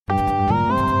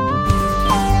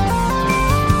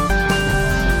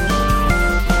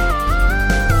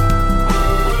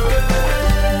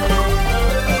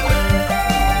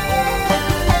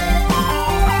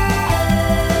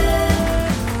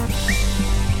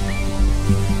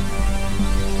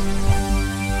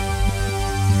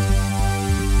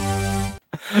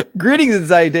Greetings and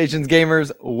salutations,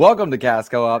 gamers. Welcome to Cast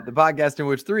Co-op, the podcast in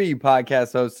which three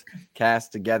podcast hosts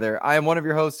cast together. I am one of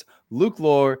your hosts, Luke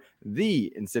Lore,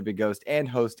 the insipid ghost and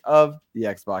host of the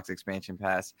Xbox Expansion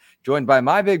Pass, joined by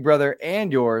my big brother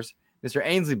and yours, Mr.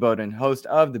 Ainsley Bowden, host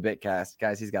of the Bitcast.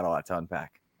 Guys, he's got a lot to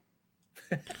unpack.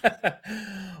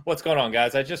 What's going on,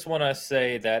 guys? I just want to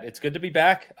say that it's good to be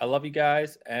back. I love you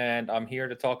guys, and I'm here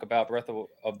to talk about Breath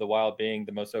of the Wild being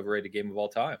the most overrated game of all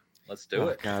time. Let's do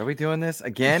it. God, are we doing this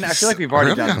again? I feel like we've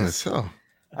already done this.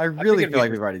 I really feel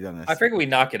like we've already done this. I figure we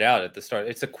knock it out at the start.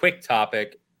 It's a quick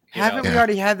topic. Haven't we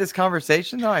already had this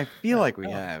conversation, though? I feel like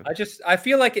we have. I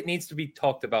feel like it needs to be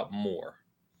talked about more.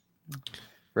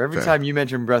 For every time you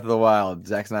mention Breath of the Wild,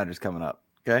 Zack Snyder's coming up.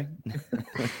 Okay,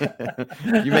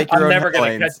 you make your own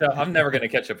headlines. I'm never gonna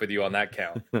catch up with you on that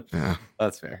count. Yeah,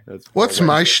 that's fair. What's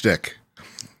my shtick?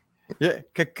 Yeah,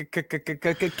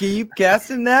 keep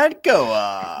casting that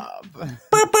co-op.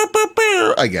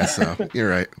 I guess so. You're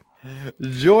right.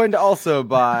 Joined also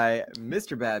by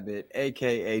Mr. Badbit,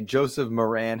 aka Joseph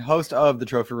Moran, host of the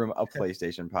Trophy Room, a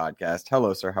PlayStation podcast.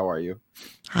 Hello, sir. How are you?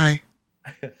 Hi.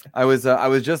 I was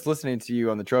just listening to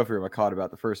you on the Trophy Room. I caught about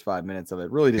the first 5 minutes of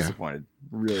it. Really disappointed.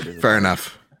 Really disappointed. Fair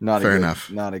enough. Fair enough.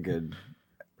 Not a good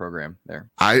program there.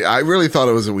 I really thought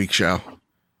it was a weak show.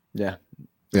 Yeah.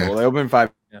 Well, they opened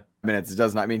 5 minutes. It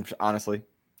does not mean honestly.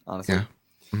 Yeah.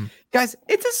 Mm-hmm. Guys,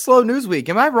 it's a slow news week.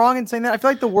 Am I wrong in saying that? I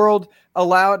feel like the world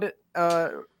allowed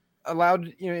in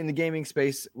the gaming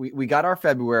space. We got our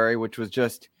February, which was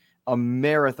just a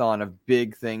marathon of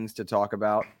big things to talk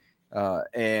about.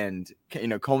 And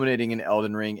culminating in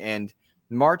Elden Ring, and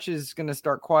March is going to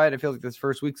start quiet. I feel like this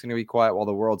first week's going to be quiet while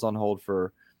the world's on hold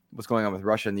for what's going on with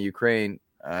Russia and the Ukraine.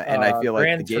 And I feel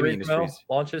like the gaming industry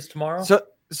launches tomorrow.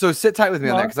 So sit tight with me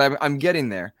on that because I'm getting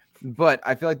there. But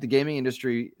I feel like the gaming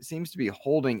industry seems to be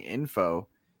holding info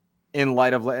in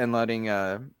light of letting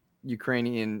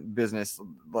Ukrainian business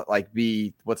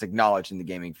be what's acknowledged in the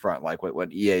gaming front, like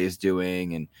what EA is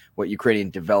doing and what Ukrainian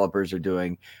developers are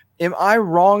doing. Am I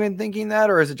wrong in thinking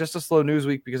that, or is it just a slow news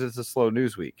week because it's a slow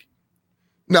news week?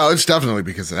 No, it's definitely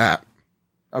because of that.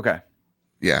 Okay.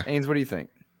 Yeah. Ains, what do you think?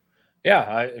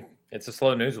 Yeah, it's a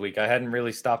slow news week. I hadn't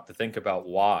really stopped to think about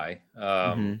why,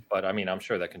 but I mean, I'm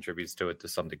sure that contributes to it to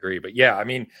some degree. But yeah, I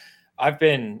mean,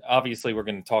 obviously we're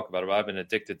going to talk about it, but I've been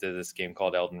addicted to this game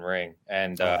called Elden Ring.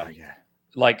 And I'm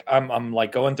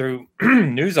like going through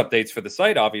news updates for the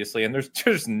site, obviously, and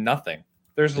there's nothing.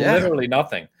 There's literally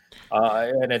nothing.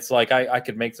 And it's like I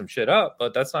could make some shit up,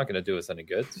 but that's not going to do us any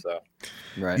good. So,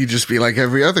 right, you just be like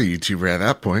every other YouTuber at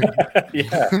that point.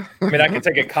 Yeah, I mean, I can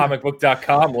take a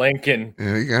comicbook.com link and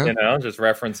there you go. Just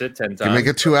reference it 10 times. You make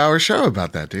a 2-hour show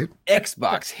about that, dude.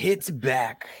 Xbox hits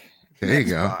back. There you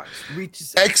go.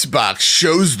 Xbox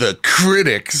shows the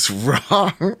critics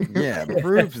wrong. Yeah,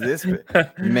 proves this.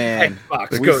 Man,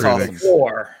 Xbox goes to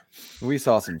war. We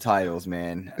saw some titles,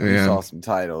 man. We saw some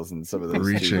titles and some of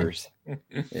those tubers.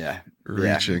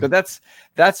 Reaching. But that's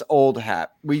old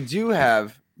hat. We do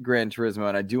have Gran Turismo,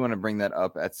 and I do want to bring that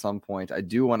up at some point. I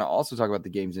do want to also talk about the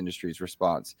games industry's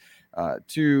response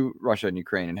to Russia and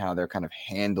Ukraine and how they're kind of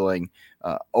handling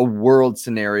a world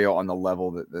scenario on the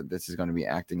level that this is going to be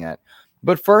acting at.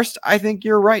 But first, I think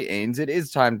you're right, Ains. It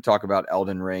is time to talk about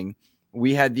Elden Ring.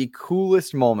 We had the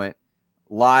coolest moment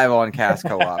live on Cast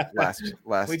Co-op last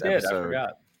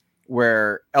episode,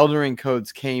 where Elden Ring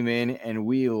codes came in and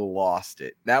we lost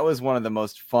it. That was one of the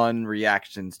most fun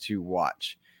reactions to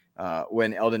watch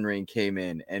when Elden Ring came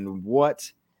in, and what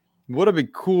a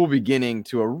big cool beginning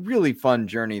to a really fun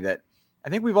journey that I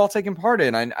think we've all taken part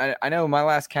in. I know my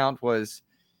last count was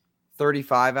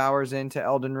 35 hours into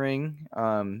Elden Ring.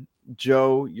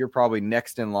 Joe, you're probably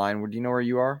next in line. Do you know where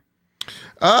you are?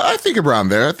 I think around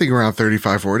there. I think around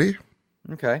 35, 40.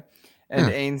 Okay.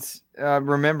 And Ains,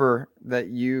 remember that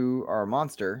you are a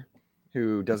monster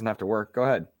who doesn't have to work. Go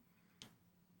ahead.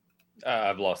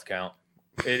 I've lost count.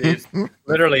 It is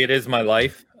literally, it is my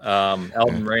life.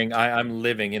 Elden Ring. I'm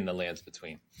living in the lands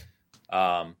between.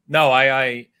 So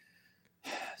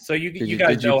you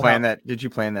guys did you plan that? Did you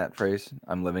plan that phrase?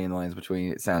 I'm living in the lands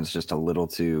between. It sounds just a little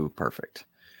too perfect.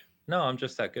 No, I'm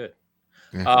just that good.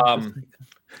 Yeah.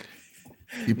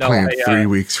 You planned 3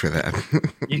 weeks for that.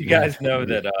 You guys know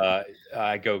that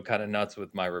I go kind of nuts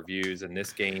with my reviews, and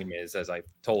this game is, as I've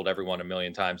told everyone a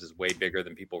million times, is way bigger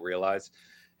than people realize.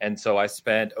 And so I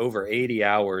spent over 80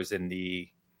 hours in the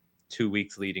 2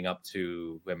 weeks leading up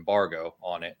to embargo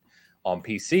on it on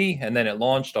PC, and then it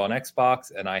launched on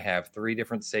Xbox, and I have 3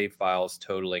 different save files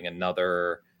totaling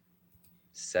another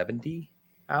 70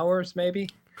 hours, maybe.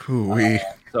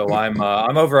 So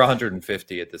I'm over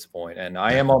 150 at this point, and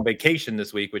I am on vacation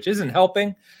this week, which isn't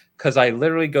helping because I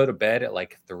literally go to bed at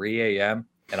like 3 a.m.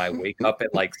 and I wake up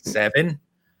at like 7,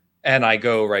 and I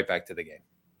go right back to the game.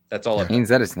 That's all. It means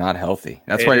that it's not healthy.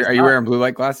 That's why. Are you wearing blue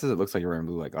light glasses? It looks like you're wearing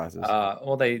blue light glasses.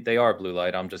 Well, they are blue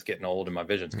light. I'm just getting old and my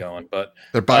vision's going. But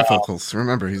they're bifocals.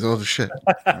 Remember, he's old as shit.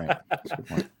 Right. That's a good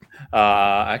point.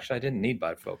 Actually, I didn't need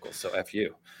bifocals, so F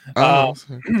you.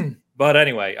 But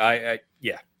anyway, I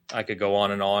could go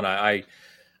on and on.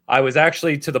 I was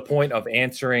actually to the point of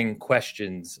answering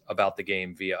questions about the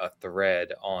game via a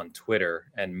thread on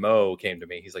Twitter, and Mo came to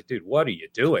me. He's like, dude, what are you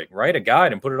doing? Write a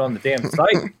guide and put it on the damn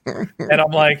site. And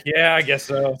I'm like, yeah, I guess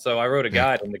so. So I wrote a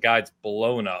guide, and the guide's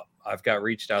blown up. I've got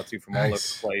reached out to from all over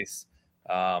the place.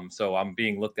 So I'm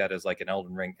being looked at as like an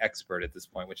Elden Ring expert at this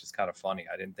point, which is kind of funny.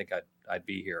 I didn't think I'd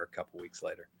be here a couple weeks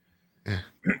later. Yeah.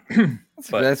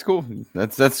 That's cool.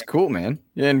 That's cool, man.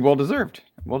 Yeah, and well deserved.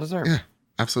 Well deserved. Yeah.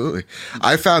 Absolutely.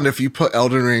 I found if you put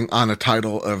Elden Ring on a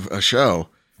title of a show,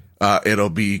 it'll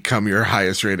become your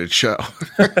highest rated show.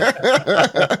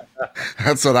 That's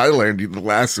what I learned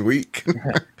last week.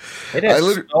 It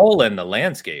has stolen the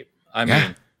landscape. I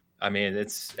mean,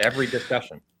 it's every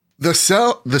discussion. The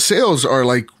sales are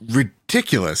like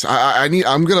ridiculous.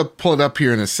 I'm gonna pull it up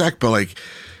here in a sec, but like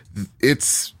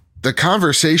it's. The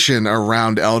conversation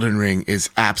around Elden Ring is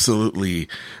absolutely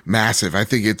massive. I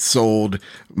think it's sold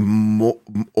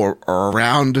or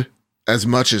around as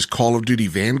much as Call of Duty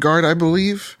Vanguard, I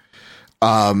believe.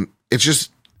 It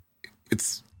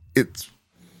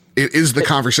is the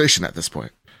conversation at this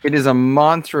point. It is a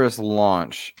monstrous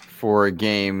launch for a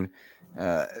game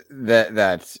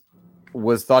that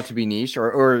was thought to be niche,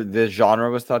 or the genre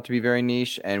was thought to be very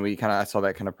niche, and I saw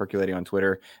that kind of percolating on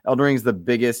Twitter. Elden Ring is the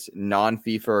biggest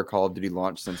non-FIFA or Call of Duty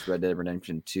launch since Red Dead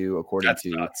Redemption 2, according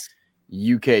to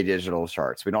UK digital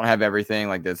charts. We don't have everything,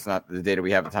 like that's not the data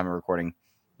we have at the time of recording.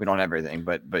 We don't have everything,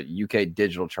 but UK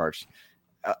digital charts.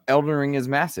 Elden Ring is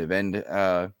massive, and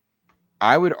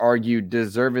I would argue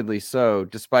deservedly so,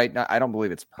 despite I don't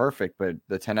believe it's perfect, but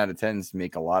the 10 out of 10s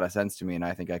make a lot of sense to me. And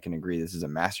I think I can agree this is a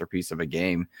masterpiece of a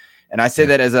game. And I say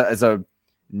that as a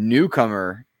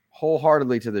newcomer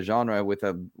wholeheartedly to the genre with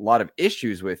a lot of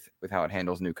issues with how it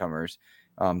handles newcomers.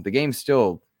 The game's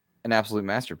still an absolute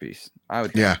masterpiece, I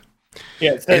would think. Yeah.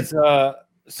 Yeah. It says,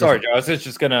 sorry, Joe.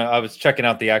 I was checking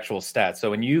out the actual stats.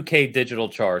 So in UK digital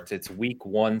charts, its week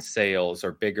 1 sales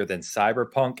are bigger than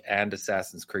Cyberpunk and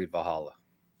Assassin's Creed Valhalla.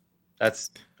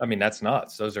 That's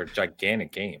nuts. Those are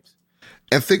gigantic games.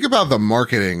 And think about the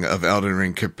marketing of Elden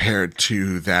Ring compared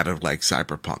to that of like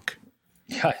Cyberpunk.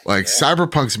 Yeah,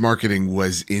 Cyberpunk's marketing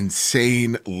was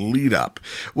insane lead up.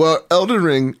 Well, Elden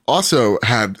Ring also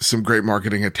had some great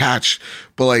marketing attached,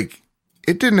 but like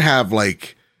it didn't have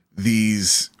like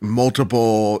these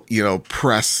multiple,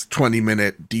 press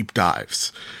 20-minute deep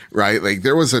dives, right? Like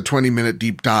there was a 20-minute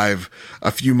deep dive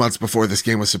a few months before this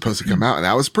game was supposed to come out, and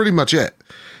that was pretty much it.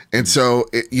 And so,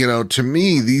 to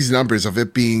me, these numbers of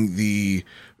it being the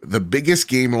biggest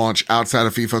game launch outside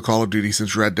of FIFA Call of Duty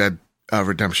since Red Dead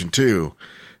Redemption 2,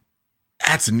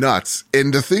 that's nuts.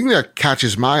 And the thing that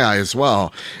catches my eye as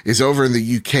well is over in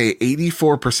the UK,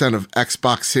 84% of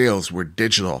Xbox sales were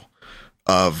digital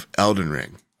of Elden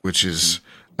Ring, which is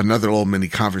another little mini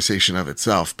conversation of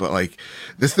itself. But like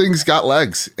this thing's got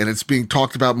legs and it's being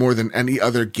talked about more than any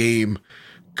other game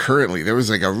currently. There was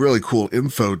like a really cool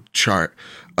info chart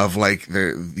of like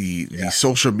the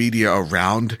social media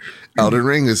around Elden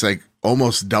Ring is like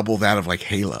almost double that of like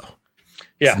Halo.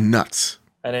 Yeah. It's nuts.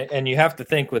 And you have to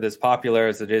think with as popular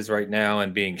as it is right now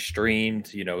and being streamed,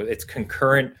 its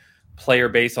concurrent player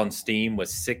base on Steam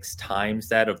was 6 times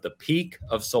that of the peak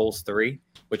of Souls 3,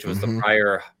 which was the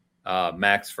prior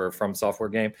max for From Software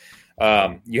game.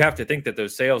 You have to think that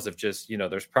those sales have just,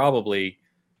 there's probably,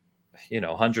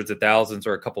 hundreds of thousands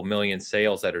or a couple million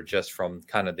sales that are just from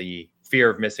kind of the fear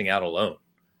of missing out alone.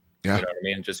 Yeah. You know what I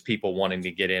mean? Just people wanting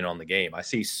to get in on the game. I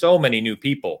see so many new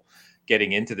people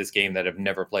getting into this game that have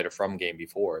never played a From game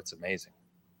before. It's amazing.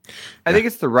 I think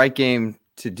it's the right game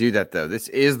to do that, though. This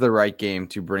is the right game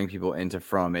to bring people into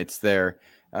From. It's their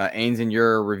Ains, in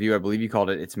your review, I believe you called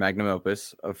it its magnum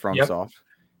opus of FromSoft.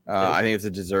 I think it's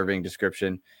a deserving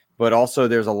description. But also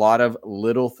there's a lot of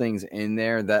little things in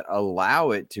there that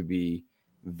allow it to be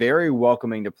very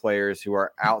welcoming to players who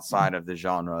are outside of the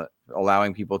genre,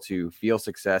 allowing people to feel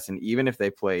success. And even if they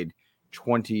played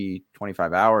 20,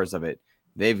 25 hours of it,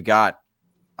 they've got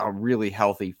a really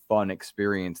healthy, fun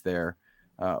experience there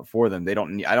for them. I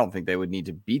don't think they would need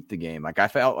to beat the game. Like I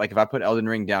felt like if I put Elden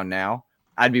Ring down now,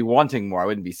 I'd be wanting more. I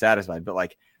wouldn't be satisfied, but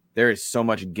like there is so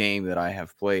much game that I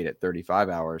have played at 35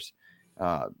 hours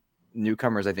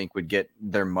newcomers, I think, would get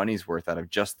their money's worth out of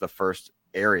just the first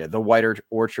area, the White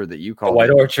Orchard that you call the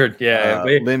White Orchard. Yeah,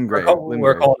 we're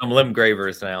calling them limb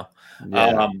gravers now.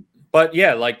 Yeah. But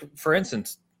yeah, like for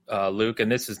instance, Luke,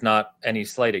 and this is not any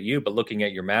slight at you, but looking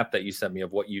at your map that you sent me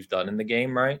of what you've done in the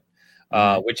game, right?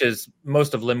 Which is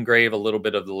most of Limgrave, a little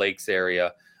bit of the lakes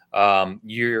area. And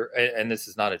this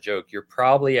is not a joke, you're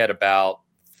probably at about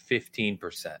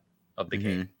 15% of the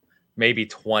game, maybe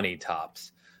 20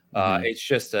 tops.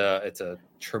 It's a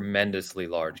tremendously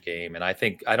large game. And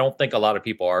I don't think a lot of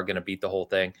people are going to beat the whole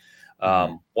thing.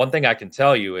 One thing I can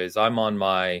tell you is I'm on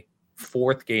my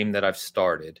 4th game that I've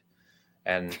started.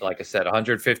 And like I said,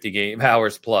 150 game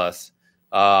hours plus.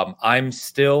 I'm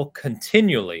still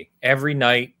continually every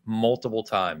night, multiple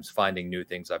times finding new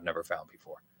things I've never found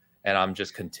before. And I'm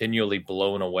just continually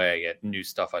blown away at new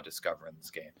stuff I discover in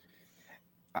this game.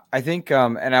 I think,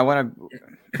 and I want to,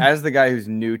 as the guy who's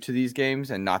new to these games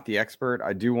and not the expert,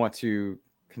 I do want to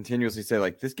continuously say,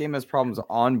 like, this game has problems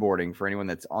onboarding for anyone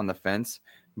that's on the fence.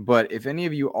 But if any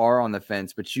of you are on the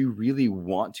fence, but you really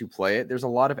want to play it, there's a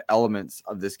lot of elements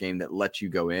of this game that let you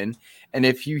go in. And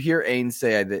if you hear Ains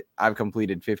say that I've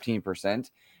completed 15%,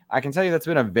 I can tell you that's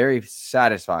been a very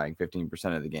satisfying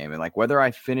 15% of the game. And like, whether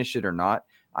I finish it or not,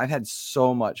 I've had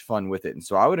so much fun with it. And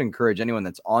so I would encourage anyone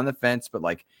that's on the fence, but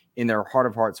like in their heart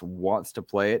of hearts wants to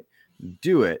play it,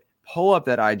 do it. Pull up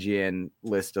that IGN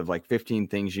list of like 15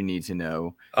 things you need to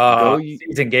know.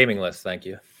 Season gaming list. Thank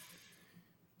you.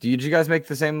 Did you guys make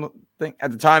the same thing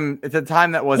at the time? At the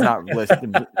time, that was not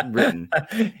listed, written.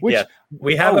 Yeah,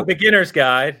 we have a beginner's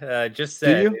guide. Just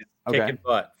said kicking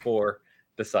butt for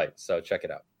the site, so check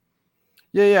it out.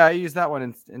 Yeah, I used that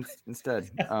one instead.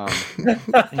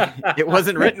 It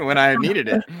wasn't written when I needed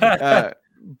it.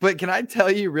 But can I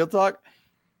tell you, real talk?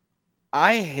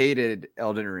 I hated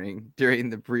Elden Ring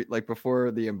during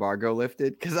before the embargo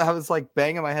lifted, because I was like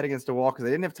banging my head against a wall because I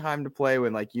didn't have time to play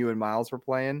when like you and Miles were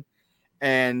playing,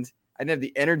 and I didn't have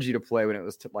the energy to play when it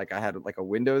was I had like a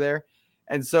window there.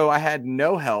 And so I had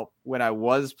no help when I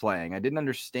was playing. I didn't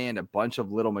understand a bunch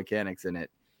of little mechanics in it.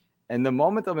 And the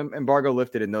moment the embargo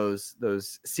lifted and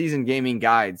those season gaming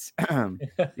guides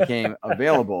became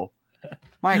available,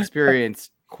 my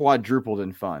experience quadrupled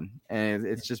in fun. And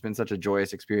it's just been such a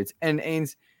joyous experience. And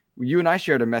Ains, you and I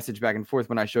shared a message back and forth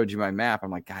when I showed you my map.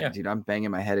 I'm like, God, dude, I'm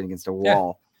banging my head against a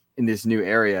wall in this new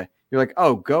area. You're like,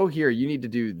 oh, go here. You need to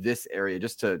do this area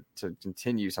just to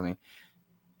continue something.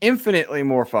 Infinitely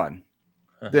more fun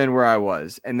than where I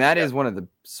was. And that is one of the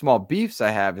small beefs I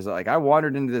have, is like I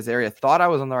wandered into this area, thought I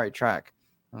was on the right track.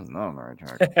 I was not on the right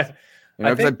track.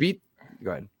 Because I beat.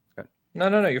 Go ahead.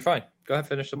 No, you're fine. Go ahead,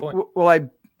 finish the point. Well,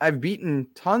 I've beaten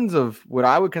tons of what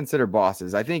I would consider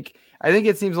bosses. I think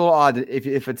it seems a little odd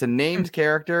if it's a named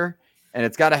character and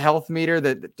it's got a health meter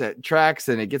that tracks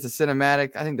and it gets a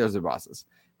cinematic. I think those are bosses.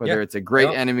 Whether it's a great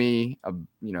enemy, a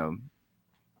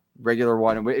regular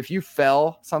one. If you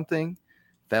felled something,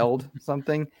 it's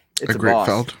a great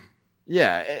boss.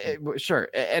 Yeah, sure.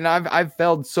 And I've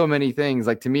felled so many things.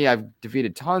 Like, to me, I've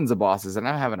defeated tons of bosses, and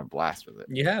I'm having a blast with it.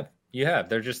 You have.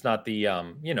 They're just not the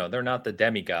they're not the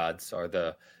demigods or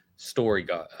the story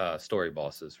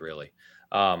bosses, really.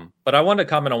 But I wanted to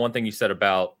comment on one thing you said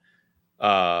about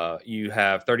you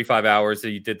have 35 hours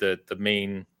that you did the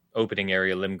main opening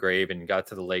area, Limgrave, and got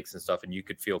to the lakes and stuff, and you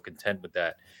could feel content with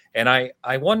that. And I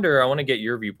want to get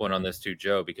your viewpoint on this too,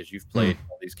 Joe, because you've played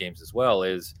all these games as well.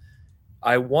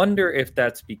 I wonder if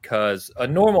that's because a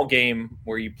normal game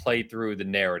where you play through the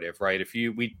narrative, right?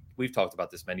 We've talked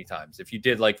about this many times. If you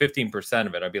did like 15%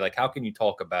 of it, I'd be like, how can you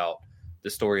talk about the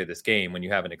story of this game when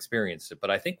you haven't experienced it?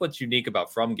 But I think what's unique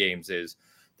about From Games is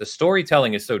the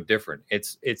storytelling is so different.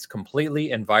 It's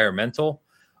completely environmental.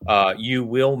 You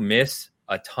will miss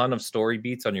a ton of story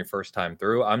beats on your first time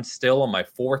through. I'm still on my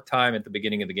 4th time at the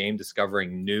beginning of the game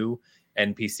discovering new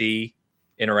NPC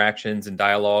interactions and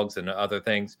dialogues and other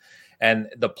things. And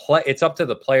it's up to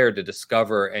the player to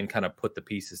discover and kind of put the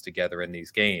pieces together in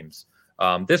these games.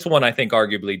 This one, I think,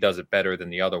 arguably does it better than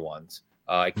the other ones.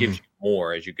 It gives you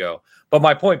more as you go. But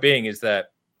my point being is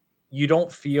that you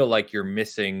don't feel like you're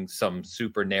missing some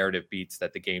super narrative beats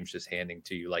that the game's just handing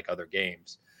to you like other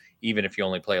games, even if you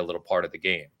only play a little part of the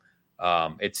game.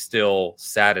 It's still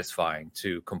satisfying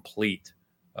to complete,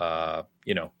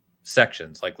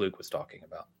 sections like Luke was talking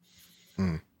about.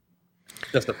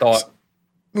 Just a thought.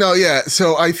 No, yeah.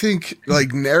 So I think,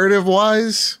 like, narrative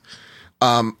wise,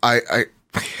 I'm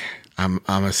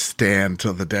a stan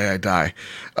till the day I die.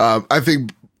 I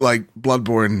think like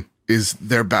Bloodborne is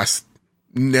their best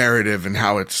narrative and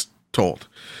how it's told.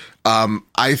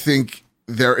 I think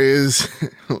there is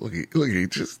look,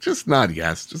 just not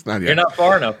yes, just not yet. You're not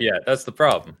far enough yet. That's the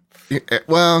problem. Yeah,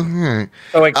 well,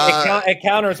 so it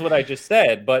counters what I just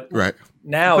said, but right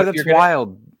now, but it's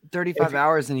wild. 35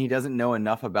 hours and he doesn't know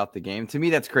enough about the game. To me,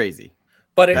 that's crazy.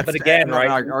 But again, I'm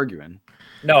not arguing.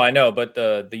 No, I know, but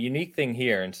the unique thing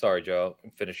here, and sorry, Joe,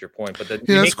 finish your point. But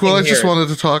that's cool. I just wanted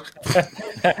to talk.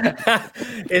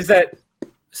 Is that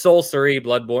Soul 3,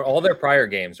 Bloodborne, all their prior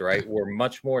games, right, were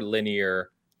much more linear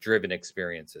driven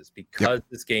experiences because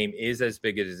this game is as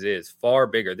big as it is, far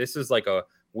bigger. This is like a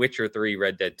Witcher 3,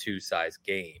 Red Dead 2 size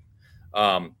game.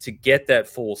 To get that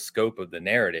full scope of the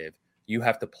narrative, you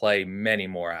have to play many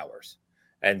more hours.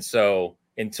 And so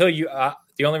until you,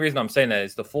 the only reason I'm saying that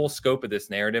is the full scope of this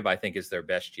narrative, I think, is their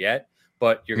best yet.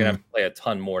 But you're going to have to play a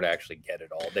ton more to actually get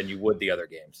it all than you would the other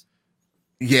games.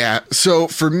 Yeah. So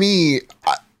for me,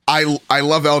 I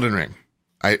love Elden Ring.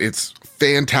 It's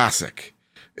fantastic.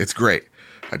 It's great.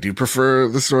 I do prefer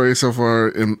the story so far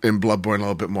in Bloodborne a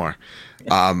little bit more.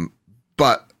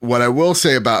 But what I will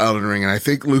say about Elden Ring, and I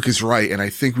think Luke is right, and I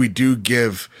think we do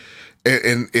give,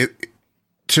 and it,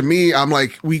 to me, I'm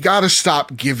like, we got to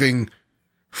stop giving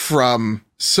from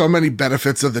so many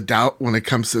benefits of the doubt when it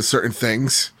comes to certain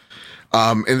things.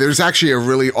 And there's actually a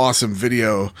really awesome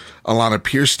video Alana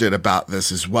Pierce did about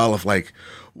this as well, of like,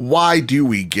 why do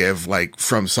we give like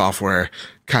From Software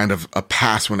kind of a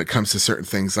pass when it comes to certain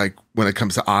things, like when it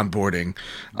comes to onboarding.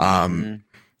 And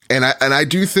I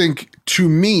do think, to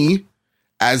me,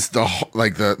 as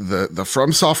the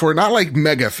From Software, not like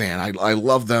mega fan. I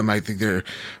love them. I think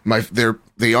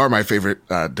they are my favorite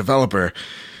developer.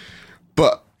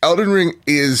 But Elden Ring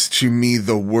is, to me,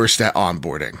 the worst at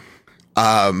onboarding.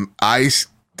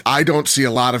 I don't see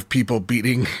a lot of people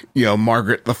beating,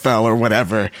 Margaret the Fell or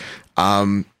whatever.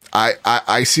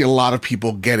 I see a lot of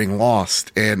people getting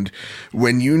lost. And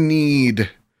when you need,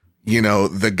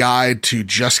 the guide to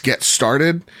just get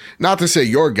started, not to say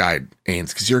your guide, Ains,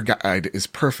 because your guide is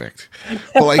perfect.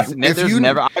 But like,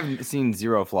 I've seen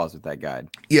zero flaws with that guide.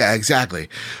 Yeah, exactly.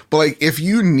 But like, if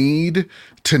you need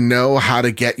to know how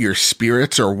to get your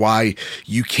spirits or why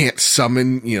you can't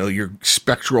summon, your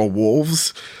spectral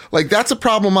wolves, like that's a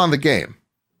problem on the game.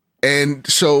 And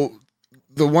so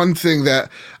the one thing that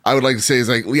I would like to say is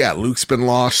like, yeah, Luke's been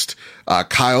lost.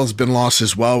 Kyle's been lost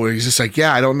as well, where he's just like,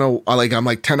 yeah, I don't know. I'm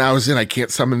like 10 hours in, I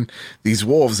can't summon these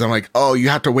wolves. I'm like, oh, you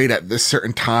have to wait at this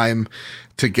certain time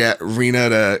to get Rena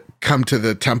to come to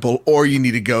the temple, or you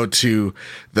need to go to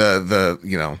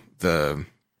the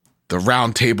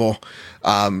round table,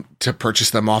 to purchase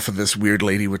them off of this weird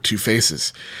lady with two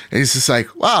faces. And he's just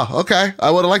like, wow, okay. I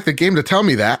would have liked the game to tell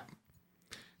me that.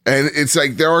 And it's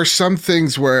like, there are some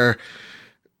things where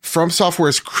From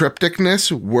Software's crypticness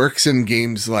works in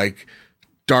games like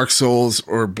Dark Souls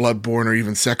or Bloodborne or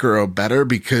even Sekiro better,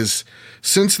 because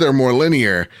since they're more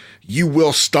linear, you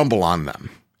will stumble on them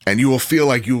and you will feel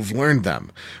like you've learned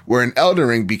them. Where in Elden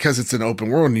Ring, because it's an open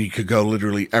world and you could go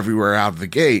literally everywhere out of the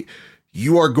gate,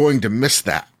 you are going to miss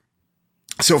that.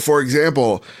 So for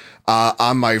example,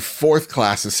 on my fourth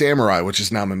class, the Samurai, which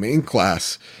is now my main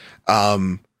class,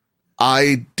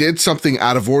 I did something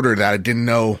out of order that I didn't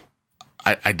know.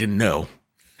 I didn't know.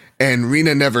 And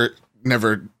Rena never,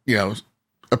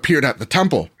 appeared at the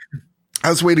temple. I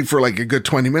was waiting for like a good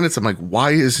 20 minutes. I'm like,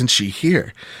 why isn't she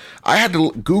here? I had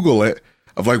to Google it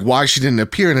of like why she didn't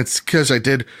appear. And it's because I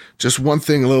did just one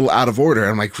thing a little out of order.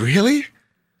 I'm like, really?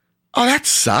 Oh, that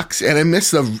sucks. And I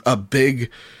missed a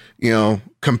big,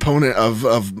 component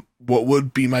of what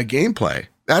would be my gameplay.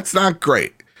 That's not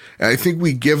great. And I think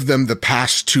we give them the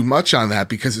pass too much on that,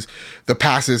 because the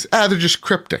pass is, they're just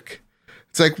cryptic.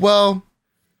 It's like, well,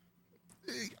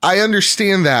 I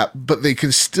understand that, but they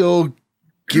can still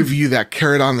give you that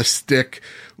carrot on the stick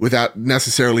without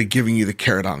necessarily giving you the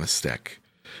carrot on the stick.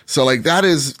 So like, that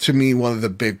is, to me, one of the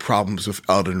big problems with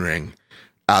Elden Ring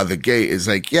out of the gate, is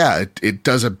like, yeah, it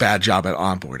does a bad job at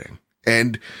onboarding.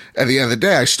 And at the end of the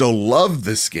day, I still love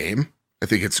this game. I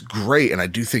think it's great, and I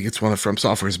do think it's one of From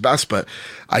Software's best, but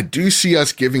I do see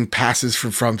us giving passes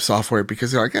from Software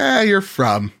because they're like, you're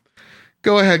From.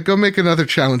 Go ahead, go make another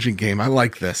challenging game. I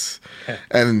like this.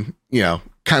 And,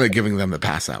 kind of giving them the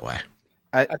pass that way.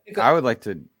 I would like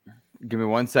to give me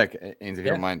 1 sec, Ains, if you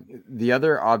don't mind. There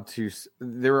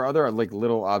were other like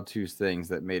little obtuse things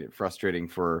that made it frustrating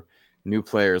for new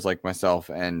players like myself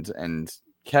and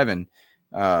Kevin,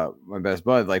 my best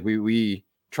bud. Like we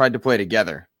tried to play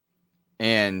together,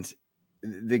 and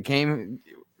the game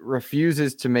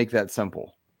refuses to make that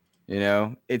simple.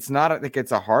 It's not like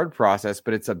it's a hard process,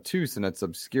 but it's obtuse and it's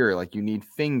obscure. Like you need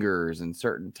fingers and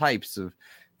certain types of,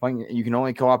 you can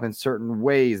only co-op in certain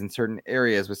ways in certain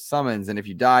areas with summons. And if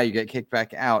you die, you get kicked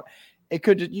back out.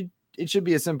 It it should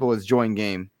be as simple as join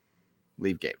game,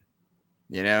 leave game.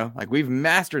 You know, like we've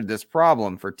mastered this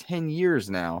problem for 10 years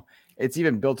now. It's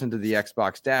even built into the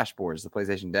Xbox dashboards, the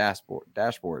PlayStation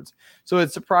dashboards. So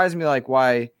it surprised me like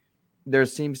why there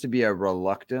seems to be a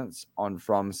reluctance on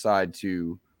From side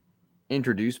to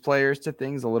introduce players to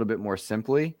things a little bit more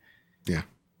simply. Yeah.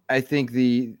 I think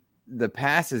the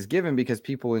pass is given because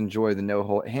people enjoy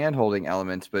the hand holding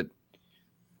elements, but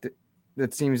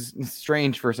that seems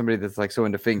strange for somebody that's like so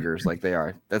into fingers like they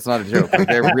are. That's not a joke. Like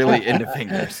they're really into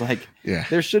fingers. Like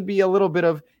there should be a little bit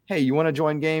of, hey, you want to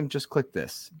join game? Just click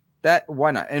this. That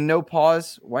why not? And no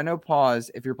pause. Why no pause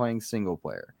if you're playing single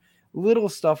player? Little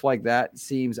stuff like that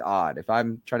seems odd. If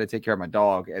I'm trying to take care of my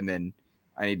dog and then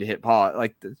I need to hit pause,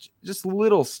 like just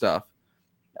little stuff.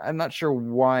 I'm not sure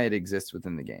why it exists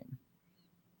within the game.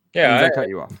 Yeah, I cut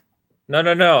you off. No.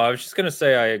 I was just going to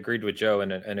say I agreed with Joe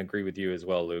and agree with you as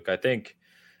well, Luke. I think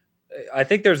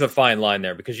there's a fine line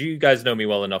there because you guys know me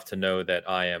well enough to know that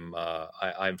I am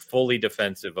I'm fully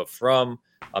defensive of From.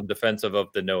 I'm defensive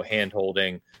of the no hand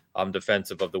holding. I'm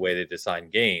defensive of the way they design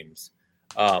games.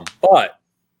 But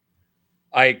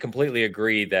I completely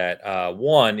agree that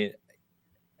one,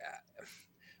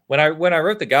 when I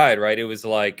wrote the guide, right, it was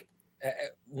like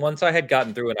once I had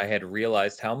gotten through and I had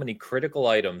realized how many critical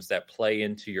items that play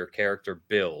into your character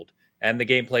build and the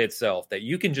gameplay itself that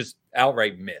you can just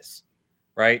outright miss,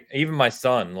 right? Even my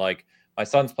son's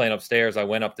playing upstairs. I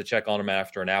went up to check on him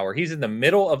after an hour. He's in the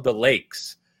middle of the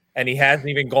lakes and he hasn't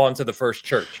even gone to the first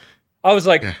church. I was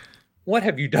like, what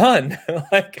have you done?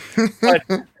 Like, but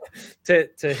to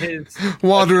his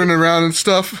wandering around and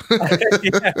stuff.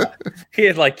 Yeah. He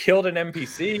had like killed an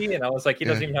NPC and I was like, he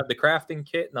doesn't even have the crafting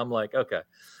kit. And I'm like, okay.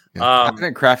 I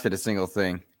haven't crafted a single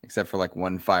thing except for like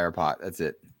one fire pot. That's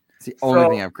it. It's the only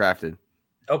thing I've crafted.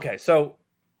 Okay. So,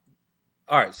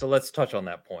 all right. So let's touch on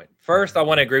that point. First, I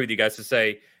want to agree with you guys to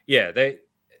say, I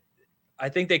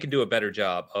think they can do a better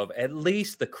job of at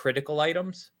least the critical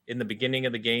items in the beginning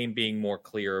of the game being more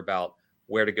clear about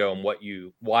where to go and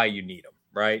why you need them.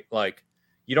 Right? Like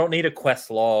you don't need a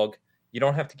quest log. You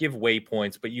don't have to give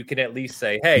waypoints, but you can at least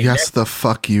say, hey, yes, the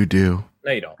fuck you do.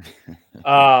 No, you don't.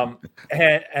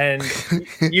 And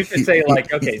you can say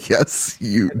like, okay, yes,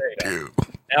 you do.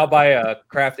 Now buy a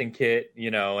crafting kit,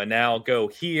 and now go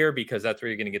here because that's where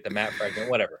you're going to get the map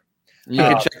fragment, whatever. You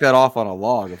can check that off on a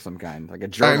log of some kind, like a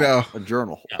journal. I know. A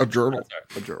journal. Yeah, a journal.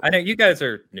 I know you guys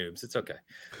are noobs. It's okay.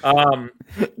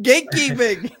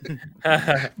 Gatekeeping.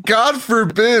 God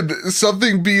forbid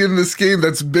something be in this game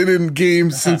that's been in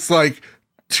games since like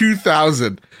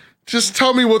 2000. Just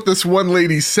tell me what this one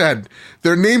lady said.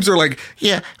 Their names are like,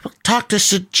 talk to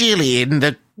Sajili in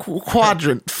the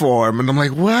quadrant form. And I'm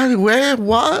like, what? Where?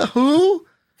 What? Who?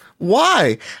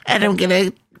 Why? And I'm going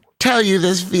to tell you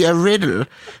this via riddle.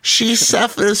 She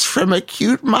suffers from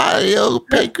acute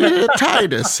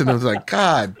myopancreatitis. And I was like,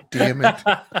 God damn it.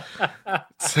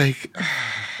 It's like,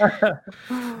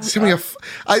 send me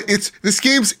this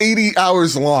game's 80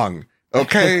 hours long.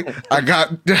 Okay. I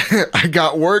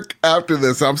got work after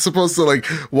this. I'm supposed to like,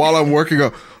 while I'm working,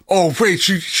 go, oh wait,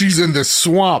 she's in this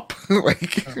swamp.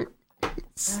 Like,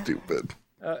 stupid.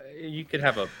 You could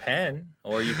have a pen,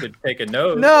 or you could take a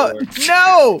note. No. You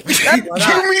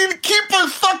mean keep a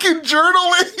fucking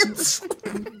journal in?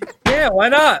 Yeah, why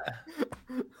not?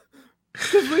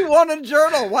 Because we want a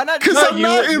journal. Why not? Because I'm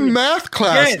not in math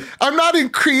class. Yeah. I'm not in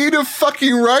creative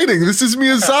fucking writing. This is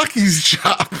Miyazaki's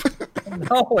job.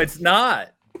 No, it's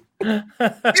not.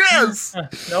 Yes.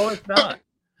 No, it's not.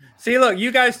 See, look,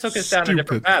 you guys took us down a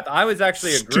different path. I was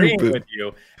actually agreeing with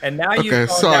you, and now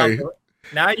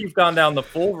you've gone down the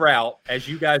full route, as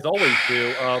you guys always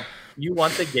do, of you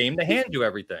want the game to hand you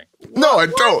everything. No, I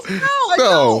don't. No, I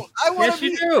don't. Yes,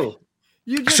 you do.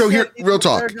 You just so here, real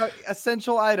talk.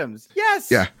 Essential items.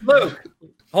 Yes. Yeah. Luke,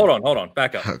 hold on.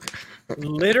 Back up. Okay.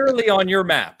 Literally on your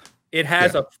map, it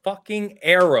has a fucking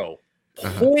arrow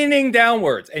pointing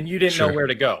downwards, and you didn't know where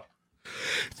to go.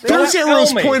 Those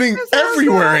arrows pointing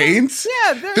everywhere, Ains.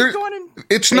 Yeah, they're going in.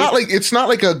 It's not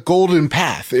like a golden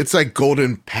path. It's like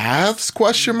golden paths ?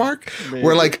 Maybe.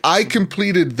 Where like I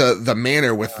completed the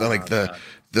manor with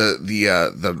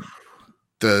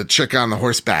the chick on the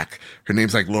horseback. Her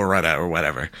name's like Loretta or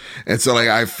whatever. And so like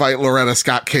I fight Loretta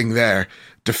Scott King there,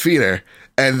 defeat her,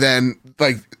 and then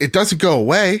like it doesn't go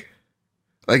away.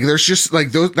 Like there's just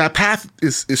like that path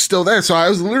is still there. So I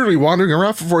was literally wandering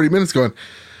around for 40 minutes going,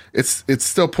 it's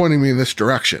still pointing me in this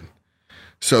direction.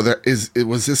 So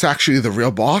was this actually the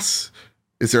real boss?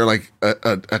 Is there like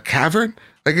a cavern?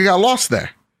 Like I got lost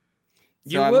there.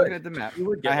 So I'm looking at the map.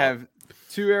 I have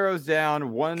 2 arrows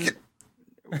down, one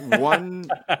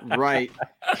right,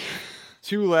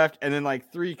 2 left, and then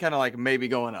like 3 kind of like maybe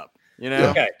going up.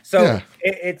 Okay, so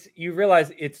it's you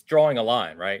realize it's drawing a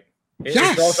line, right?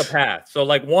 It draws a path. So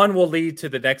like one will lead to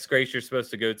the next grace you're supposed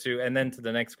to go to, and then to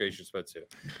the next grace you're supposed to.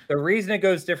 The reason it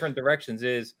goes different directions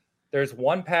is there's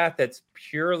one path that's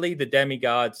purely the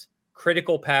demigod's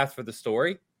critical path for the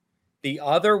story. The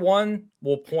other one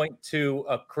will point to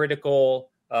a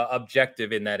critical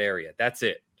objective in that area. That's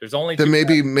it. There's only to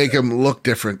maybe make them look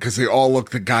different because they all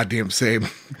look the goddamn same.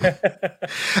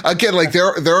 Again, like there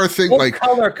are things like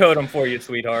color code them for you,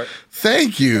 sweetheart.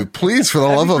 Thank you, please, for the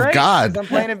love of God. I'm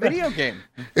playing a video game.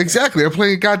 Exactly, I'm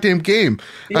playing a goddamn game.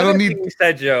 I don't need. Thing you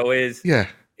said, Joe, is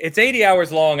it's 80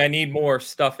 hours long. I need more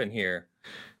stuff in here.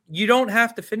 You don't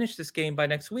have to finish this game by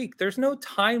next week. There's no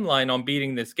timeline on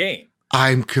beating this game.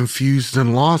 I'm confused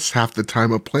and lost half the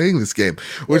time of playing this game,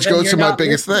 which goes to my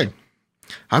biggest thing.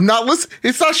 I'm not listening.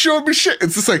 It's not showing me shit.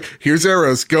 It's just like, here's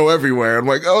arrows, go everywhere. I'm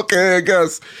like, okay, I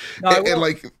guess. And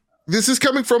like, this is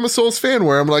coming from a Souls fan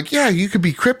where I'm like, yeah, you could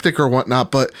be cryptic or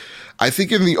whatnot, but I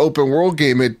think in the open world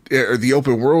game, or the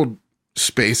open world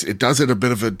space, it does it a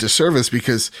bit of a disservice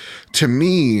because to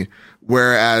me,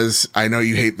 whereas I know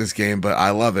you hate this game, but I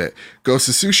love it. Ghost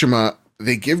of Tsushima,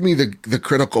 they give me the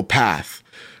critical path,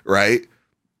 right?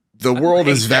 The world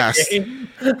is vast. He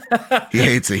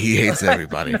hates it. He hates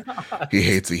everybody. He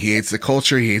hates it. He hates the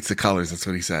culture. He hates the colors. That's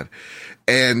what he said.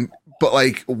 But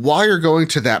like, while you're going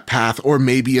to that path, or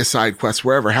maybe a side quest,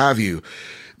 wherever have you,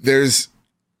 there's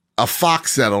a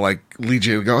fox that'll like lead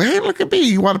you to go, hey, look at me.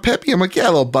 You want to pet me? I'm like, yeah,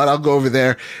 little bud. I'll go over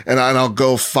there and I'll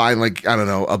go find like, I don't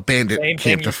know, a bandit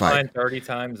camp to fight. 30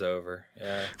 times over.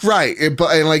 Yeah. Right.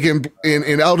 But like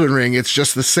in Elden Ring, it's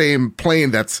just the same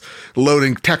plane that's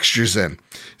loading textures in.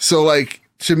 So like,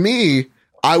 to me,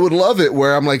 I would love it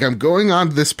where I'm like, I'm going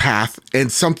on this path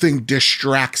and something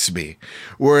distracts me.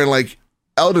 Where like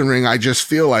Elden Ring, I just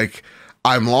feel like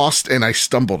I'm lost and I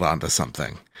stumbled onto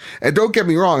something. And don't get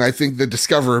me wrong, I think the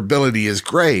discoverability is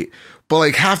great, but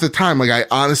like half the time, like I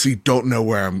honestly don't know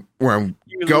where I'm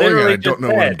going and I don't know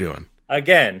what I'm doing.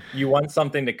 Again, you want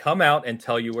something to come out and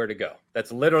tell you where to go.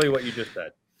 That's literally what you just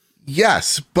said.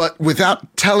 Yes, but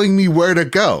without telling me where to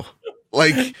go.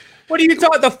 Like, what are you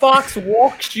talking? The fox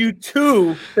walks you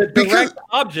to the direct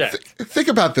object. Think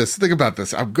about this.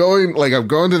 I'm going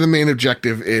to the main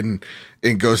objective in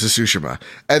Ghost of Tsushima.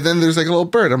 And then there's like a little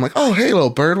bird. I'm like, oh, hey, little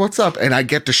bird, what's up? And I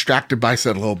get distracted by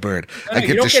said little bird. No, I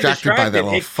get distracted by that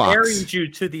little fox. It carries you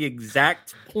to the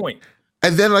exact point.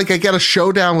 And then like I get a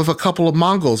showdown with a couple of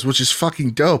Mongols, which is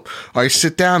fucking dope. Or I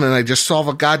sit down and I just solve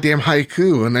a goddamn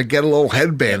haiku and I get a little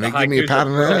headband. They give me a pat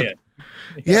on the head.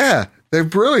 Yeah, they're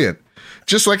brilliant.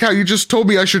 Just like how you just told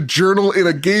me I should journal in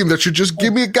a game that should just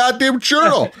give me a goddamn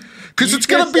journal. Because it's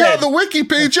going to be on the wiki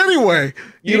page anyway.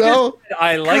 You know?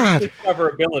 I like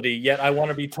discoverability, yet I want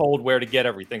to be told where to get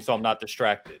everything so I'm not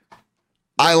distracted.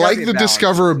 I like the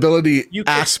discoverability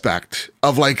aspect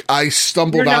of like I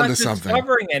stumbled onto something. You're not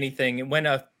discovering anything when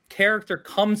a character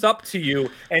comes up to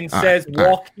you and says,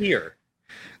 walk here.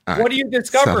 What are you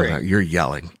discovering? You're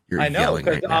yelling. I know,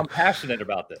 because I'm passionate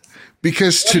about this.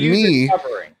 Because to me,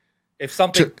 if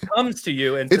something comes to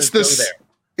you and says, go there.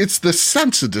 It's the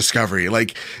sense of discovery.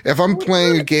 Like if I'm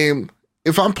playing a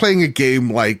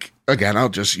game like, again, I'll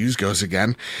just use Ghost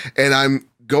again, and I'm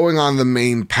going on the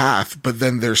main path, but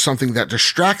then there's something that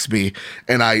distracts me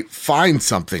and I find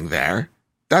something there.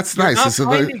 That's nice. You're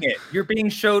not finding it. You're being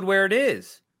showed where it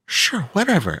is. Sure,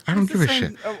 whatever. I don't give a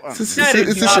shit.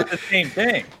 It's not the same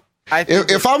thing.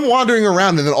 If I'm wandering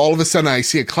around and then all of a sudden I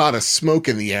see a cloud of smoke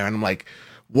in the air and I'm like,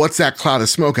 what's that cloud of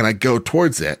smoke? And I go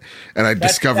towards it and I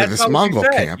discover this Mongol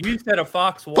camp. You said a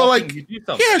fox walking, but like, you do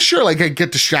something. Yeah, sure. Like I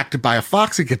get distracted by a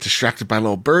fox. I get distracted by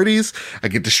little birdies. I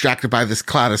get distracted by this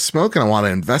cloud of smoke and I want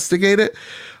to investigate it.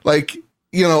 Like,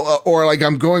 you know, or like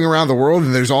I'm going around the world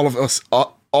and there's all of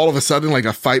a sudden like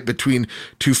a fight between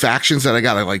two factions that I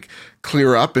got to like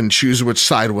clear up and choose which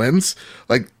side wins.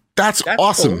 Like that's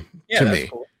awesome to me.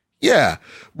 Cool. Yeah.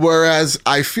 Whereas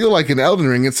I feel like in Elden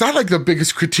Ring, it's not like the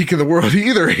biggest critique in the world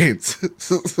either, Haynes.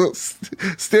 So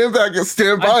stand back and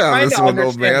stand by on this one,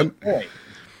 old man.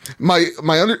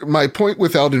 My point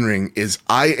with Elden Ring is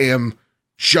I am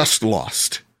just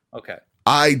lost. Okay.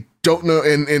 I don't know.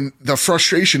 And the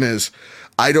frustration is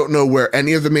I don't know where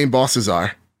any of the main bosses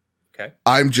are. Okay.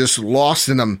 I'm just lost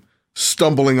and I'm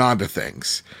stumbling onto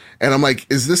things. And I'm like,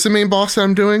 is this the main boss that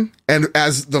I'm doing? And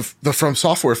as the From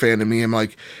Software fan in me, I'm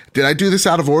like, did I do this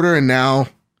out of order? And now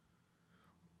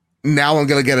I'm going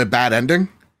to get a bad ending?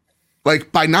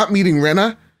 Like by not meeting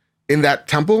Rena in that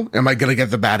temple, am I going to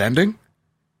get the bad ending?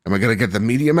 Am I going to get the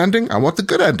medium ending? I want the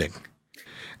good ending.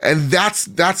 And that's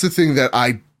the thing that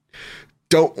I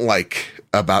don't like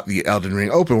about the Elden Ring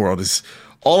open world is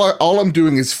all I'm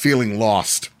doing is feeling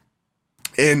lost.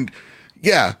 And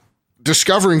yeah,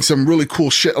 discovering some really cool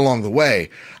shit along the way.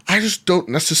 I just don't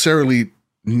necessarily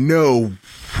know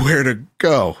where to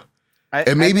go.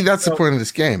 And maybe that's the point of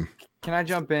this game. Can I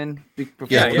jump in?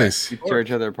 Yeah, please. Tear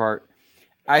each other apart.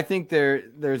 I think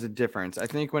there's a difference. I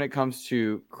think when it comes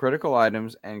to critical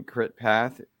items and crit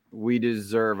path, we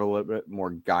deserve a little bit more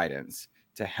guidance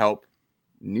to help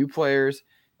new players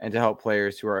and to help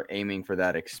players who are aiming for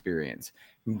that experience.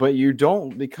 But you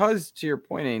don't, because to your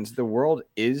point, Ains, the world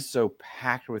is so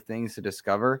packed with things to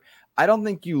discover. I don't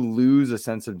think you lose a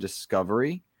sense of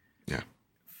discovery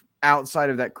outside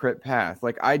of that crit path.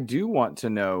 Like, I do want to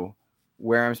know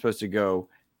where I'm supposed to go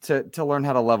to learn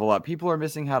how to level up. People are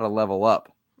missing how to level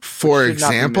up. For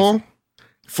example,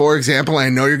 I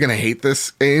know you're going to hate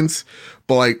this, Ains,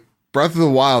 but like Breath of the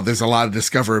Wild, there's a lot of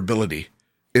discoverability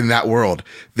in that world.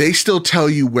 They still tell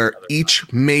you where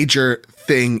each major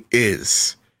thing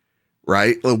is,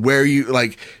 right? Where you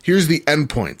like, here's the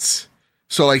endpoints.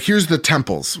 So like, here's the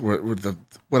temples where the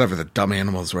whatever the dumb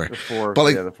animals were. The four, but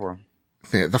like, the four.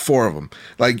 Yeah, the four of them.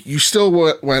 Like, you still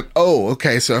went, oh,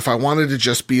 okay, so if I wanted to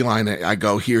just beeline it, I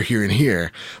go here, here, and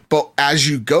here. But as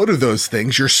you go to those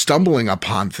things, you're stumbling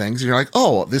upon things, and you're like,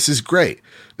 oh, this is great.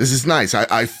 This is nice.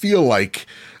 I feel like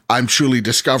I'm truly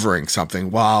discovering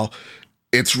something, while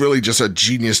it's really just a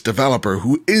genius developer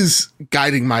who is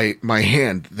guiding my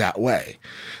hand that way.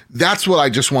 That's what I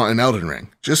just want in Elden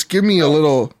Ring. Just give me a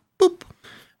little boop.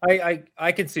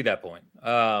 I can see that point.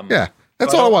 Yeah,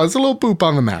 that's all I want. It's a little boop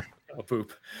on the map. A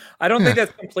poop. I don't think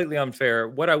that's completely unfair.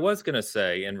 What I was going to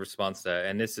say in response to that,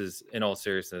 and this is in all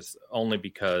seriousness, only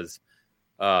because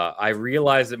I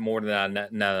realize it more now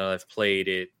that I've played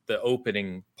it, the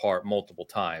opening part multiple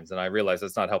times, and I realize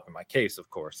that's not helping my case, of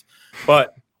course.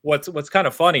 But what's kind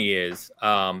of funny is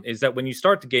that when you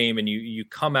start the game and you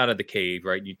come out of the cave,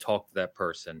 right, you talk to that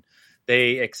person,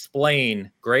 they explain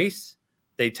grace,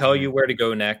 they tell you where to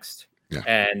go next,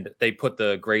 and they put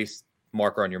the grace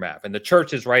marker on your map, and the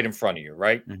church is right in front of you,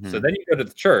 right? So then you go to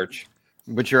the church,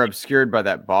 but you're obscured by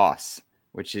that boss,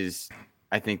 which is,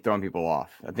 I think, throwing people off.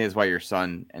 I think that's why your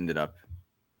son ended up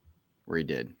where he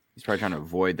did. He's probably trying to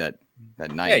avoid that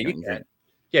night. Yeah, you can.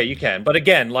 Yeah, you can. But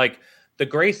again, like the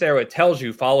grace arrow, it tells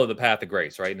you follow the path of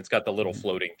grace, right? And it's got the little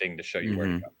floating thing to show you where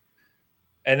to go.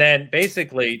 And then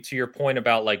basically, to your point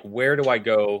about like, where do I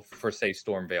go for, say,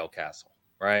 Stormvale Castle,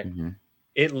 right?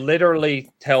 It literally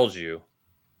tells you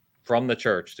from the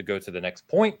church to go to the next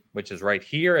point, which is right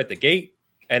here at the gate.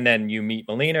 And then you meet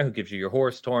Melina, who gives you your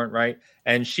horse, Torrent, right?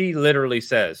 And she literally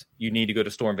says, you need to go to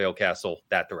Stormvale Castle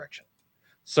that direction.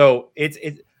 So it's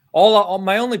all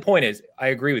my only point is, I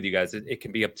agree with you guys. It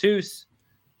can be obtuse.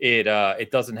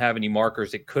 It doesn't have any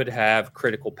markers. It could have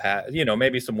critical path,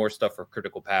 maybe some more stuff for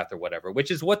critical path or whatever,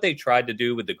 which is what they tried to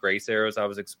do with the grace arrows I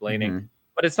was explaining,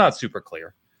 but it's not super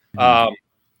clear.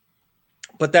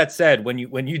 But that said, when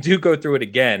you do go through it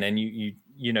again and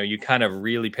you kind of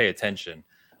really pay attention,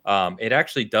 it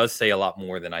actually does say a lot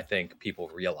more than I think people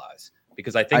realize,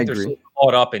 because I think they're so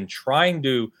caught up in trying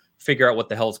to figure out what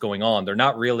the hell's going on. They're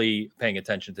not really paying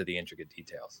attention to the intricate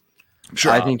details.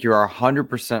 Sure. I think you are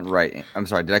 100% right. I'm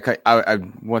sorry. Did I cut? I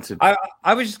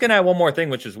was just going to add one more thing,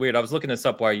 which is weird. I was looking this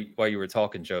up while you were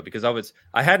talking, Joe, because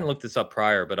I hadn't looked this up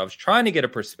prior, but I was trying to get a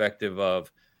perspective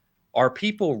of, are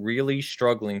people really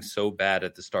struggling so bad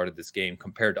at the start of this game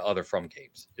compared to other From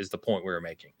games, is the point we were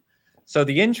making. So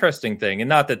the interesting thing, and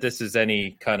not that this is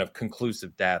any kind of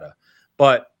conclusive data,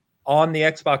 but on the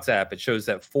Xbox app, it shows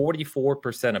that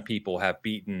 44% of people have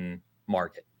beaten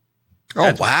Market.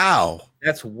 Wow.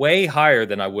 That's way higher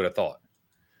than I would have thought.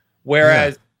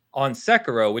 Whereas on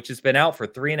Sekiro, which has been out for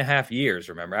 3.5 years,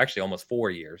 remember, actually almost 4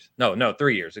 years. No,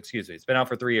 3 years, excuse me. It's been out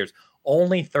for 3 years.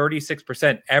 Only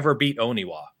 36% ever beat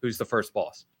Oniwa, who's the first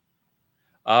boss.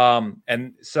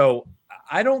 And so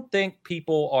I don't think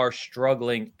people are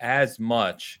struggling as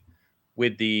much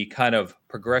with the kind of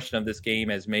progression of this game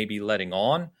as maybe letting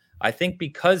on. I think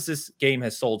because this game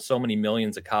has sold so many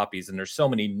millions of copies and there's so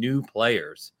many new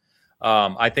players,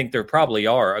 I think there probably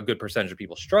are a good percentage of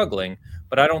people struggling,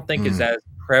 but I don't think it's as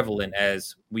prevalent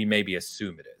as we maybe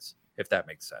assume it is, if that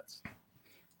makes sense.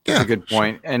 Yeah, that's a good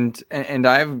point. And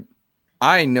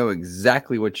I know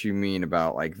exactly what you mean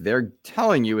about, like, they're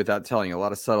telling you without telling you, a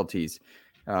lot of subtleties.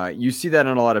 You see that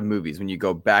in a lot of movies when you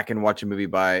go back and watch a movie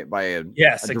by a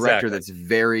director that's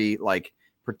very like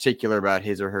particular about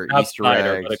his or her Not Easter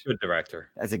Snyder, eggs. but a good director.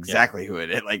 That's exactly who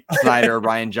it is. Like Snyder,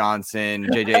 Ryan Johnson,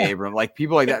 J.J. Abrams, like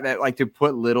people like that like to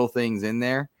put little things in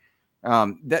there.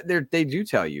 That they do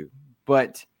tell you,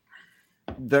 but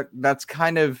that's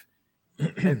kind of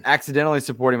accidentally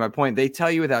supporting my point. They tell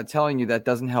you without telling you. That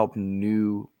doesn't help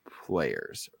new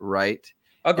players, right?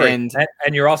 Agreed.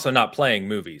 And you're also not playing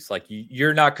movies. Like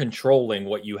you're not controlling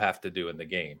what you have to do in the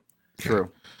game.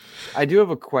 True. I do have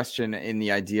a question in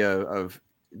the idea of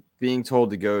being told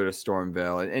to go to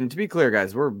Stormvale. And to be clear,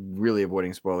 guys, we're really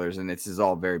avoiding spoilers, and this is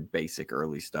all very basic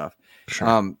early stuff.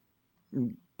 Sure.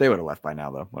 They would have left by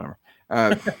now, though. Whatever.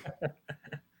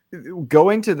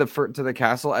 Going to the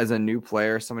castle as a new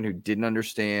player, someone who didn't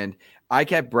understand, I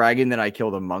kept bragging that I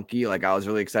killed a monkey. Like, I was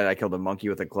really excited. I killed a monkey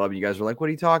with a club. You guys were like, "What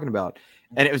are you talking about?"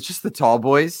 And it was just the tall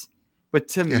boys. But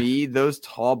to me, those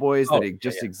tall boys that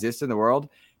exist in the world,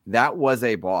 that was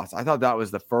a boss. I thought that was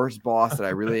the first boss that I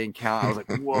really encountered. I was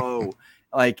like, whoa.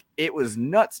 Like, it was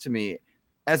nuts to me.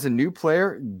 As a new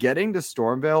player, getting to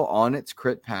Stormvale on its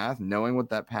crit path, knowing what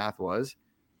that path was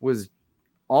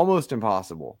almost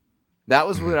impossible. That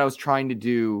was what I was trying to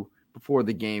do before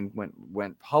the game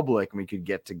went public, and we could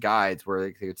get to guides where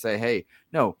they could say, hey,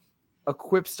 no,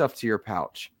 equip stuff to your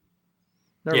pouch.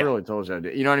 Never really told you how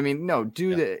to do. You know what I mean? No,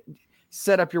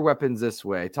 set up your weapons this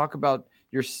way. Talk about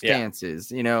your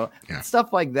stances,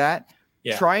 stuff like that.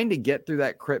 Yeah. Trying to get through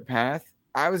that crit path,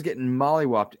 I was getting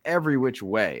mollywopped every which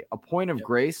way. A point of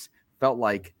grace felt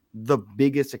like the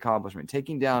biggest accomplishment.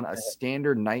 Taking down a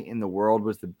standard knight in the world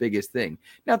was the biggest thing.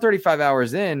 Now, 35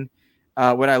 hours in,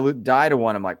 when I died to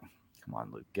one, I'm like, come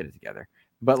on, Luke, get it together.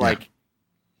 But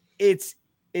it's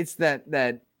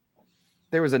that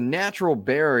there was a natural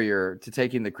barrier to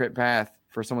taking the crit path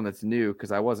for someone that's new,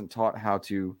 because I wasn't taught how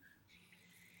to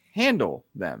handle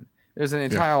them. There's an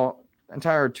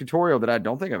entire tutorial that I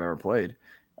don't think I've ever played.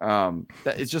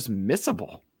 That is just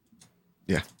missable.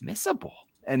 Yeah, missable,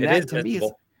 and that to me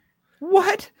is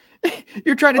what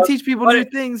you're trying to teach people new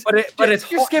things. But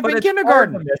you're skipping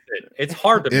kindergarten. It's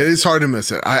hard to miss it. It is hard to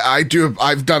miss it.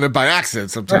 I've done it by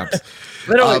accident sometimes.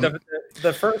 Literally,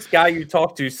 the first guy you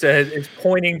talk to is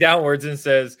pointing downwards and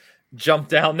says, "Jump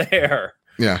down there."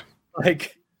 Yeah.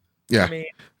 Like, yeah. I mean,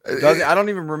 I don't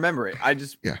even remember it.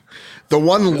 The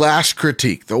one last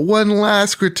critique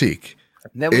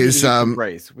is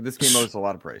praise. This game owes a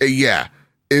lot of praise.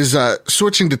 Is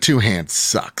switching to two hands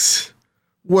sucks.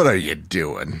 What are you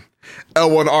doing?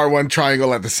 L1 R1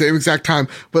 triangle at the same exact time,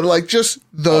 but like just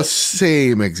the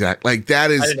same exact. Like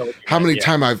that is how many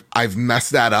times I've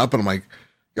messed that up, and I'm like,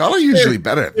 y'all are usually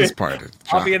better at this part.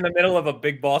 I'll be in the middle of a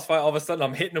big boss fight. All of a sudden,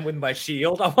 I'm hitting him with my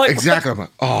shield. I'm like, exactly. I'm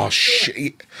like, oh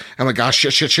shit. I'm like, oh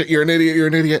shit. You're an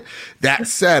idiot. That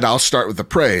said, I'll start with the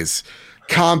praise.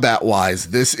 Combat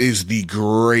wise, this is the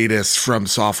greatest From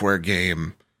Software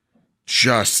game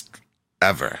just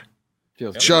ever.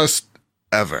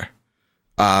 Ever.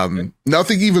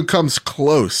 Nothing even comes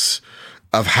close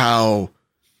of how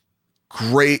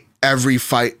great every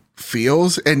fight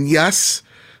feels. And yes,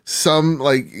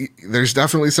 there's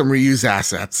definitely some reused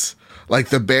assets. Like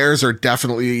the bears are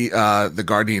definitely the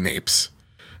guardian apes.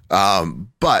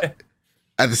 But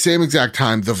at the same exact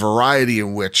time, the variety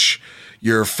in which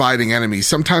you're fighting enemies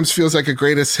sometimes feels like a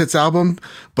greatest hits album,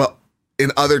 but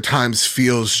in other times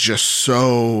feels just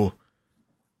so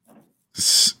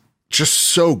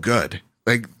good.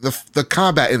 Like the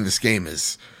combat in this game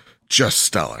is just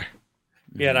stellar.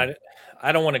 Yeah, and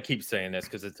I don't want to keep saying this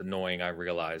because it's annoying, I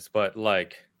realize, but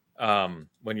like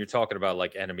when you're talking about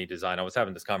like enemy design, I was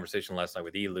having this conversation last night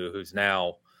with Elu, who's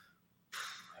now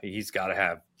he's got to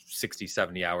have 60,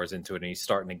 70 hours into it, and he's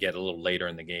starting to get a little later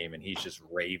in the game, and he's just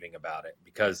raving about it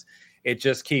because it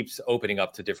just keeps opening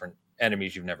up to different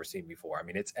enemies you've never seen before. I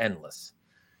mean, it's endless.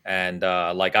 And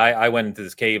like I went into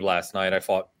this cave last night. I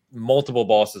fought multiple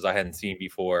bosses I hadn't seen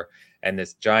before, and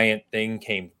this giant thing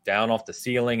came down off the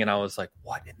ceiling, and I was like,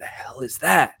 what in the hell is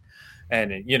that?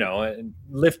 And it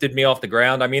lifted me off the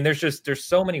ground. I mean, there's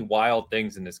so many wild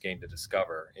things in this game to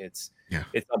discover. It's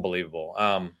unbelievable.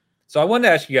 So I wanted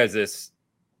to ask you guys this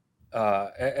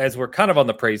as we're kind of on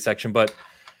the praise section, but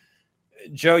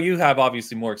Joe, you have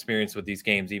obviously more experience with these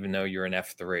games, even though you're an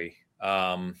F3.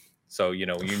 So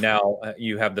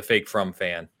you have the fake From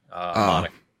fan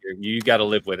moniker. You got to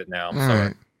live with it now.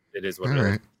 So it is what it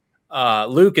is.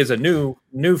 Luke is a new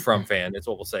From fan. Is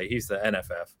what we'll say. He's the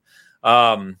NFF.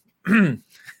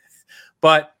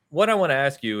 But what I want to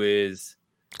ask you is,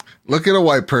 look at a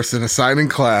white person assigning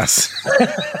class.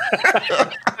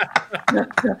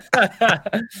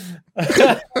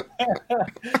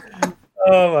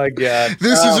 Oh my God.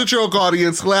 This is a joke,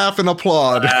 audience. Laugh and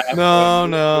applaud. No.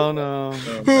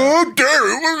 Oh,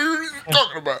 dare it. What are you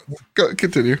talking about? Go,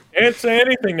 continue. Can't say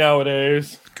anything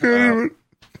nowadays. But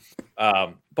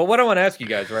what I want to ask you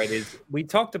guys, right, is we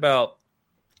talked about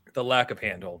the lack of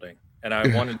hand-holding, and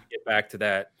I wanted to get back to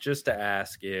that just to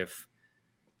ask if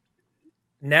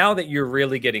now that you're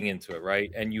really getting into it,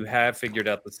 right, and you have figured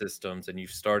out the systems and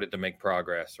you've started to make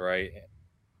progress, right,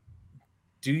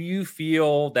 do you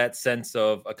feel that sense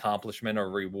of accomplishment or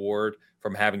reward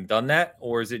from having done that?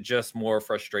 Or is it just more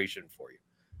frustration for you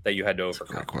that you had to overcome?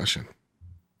 That's a great question.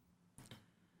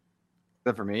 Is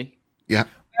that for me? Yeah.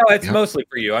 No, it's mostly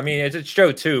for you. I mean, it's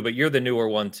Joe too, but you're the newer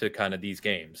one to kind of these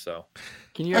games. So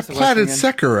can you I platted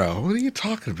Sekiro. What are you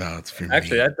talking about? It's for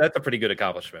actually, that's a pretty good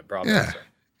accomplishment, probably. Yeah.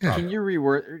 Can you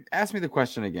reword? Ask me the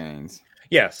question again.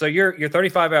 Yeah. So you're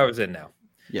 35 hours in now.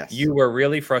 Yes. You were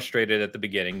really frustrated at the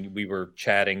beginning. We were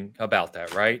chatting about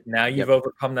that, right? Now you've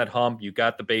overcome that hump. You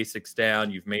got the basics down.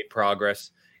 You've made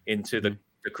progress into the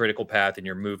critical path, and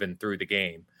you're moving through the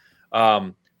game.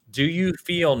 Do you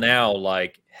feel now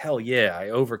like, hell yeah,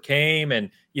 I overcame,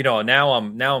 and now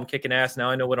I'm kicking ass. Now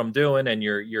I know what I'm doing, and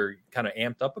you're kind of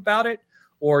amped up about it,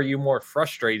 or are you more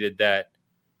frustrated that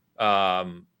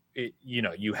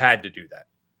you had to do that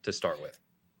to start with?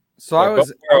 So I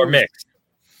was mixed.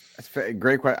 That's a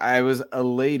great question. I was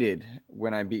elated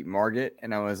when I beat Margit,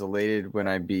 and I was elated when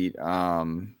I beat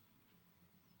Margit's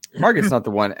not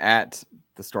the one at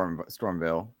the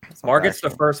Stormvale. Margit's the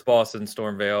first boss in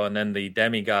Stormvale, and then the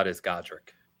demigod is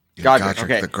Godric. Godric,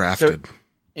 okay. The grafted. So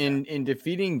in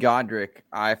defeating Godric,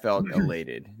 I felt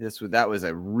elated. That was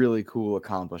a really cool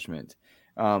accomplishment.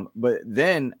 But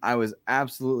then I was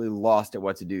absolutely lost at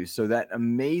what to do. So that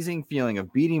amazing feeling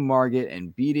of beating Margit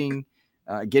and getting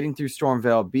through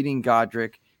Stormvale, beating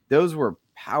Godric, those were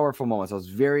powerful moments. I was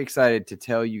very excited to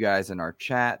tell you guys in our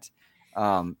chat.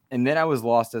 And then I was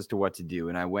lost as to what to do.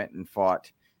 And I went and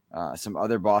fought some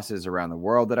other bosses around the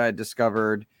world that I had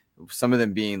discovered. Some of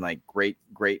them being like great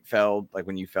felled. Like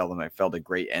when you fell them, I felled a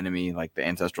great enemy, like the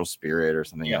Ancestral Spirit or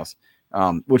something else,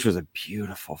 which was a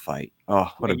beautiful fight.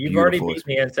 Oh, what a beautiful! You've already beaten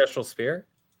the Ancestral Spirit?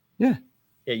 Yeah.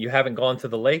 Yeah, you haven't gone to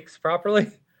the lakes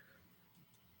properly?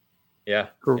 Yeah.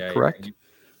 Correct.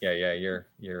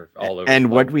 You're all over. And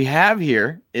what we have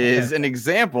here is an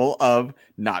example of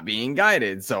not being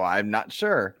guided. So I'm not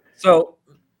sure. So,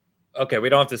 okay, we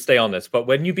don't have to stay on this, but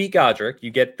when you beat Godric,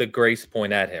 you get the grace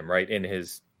point at him, right, in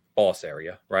his boss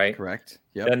area, right? Correct.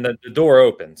 Yep. Then the door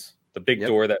opens, the big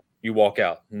door that you walk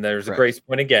out, and there's a grace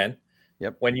point again.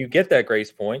 Yep. When you get that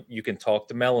grace point, you can talk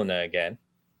to Melina again,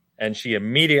 and she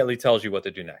immediately tells you what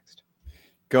to do next.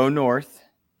 Go north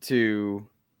to...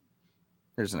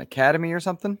 There's an academy or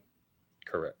something.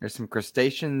 Correct. There's some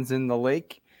crustaceans in the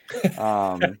lake.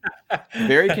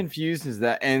 Very confused as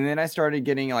that. And then I started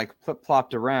getting like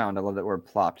plopped around. I love that word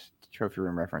plopped, trophy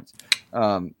room reference.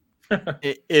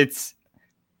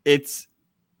 It's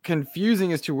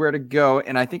confusing as to where to go.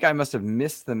 And I think I must have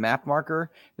missed the map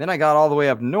marker. Then I got all the way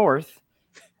up north,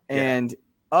 and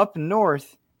up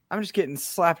north, I'm just getting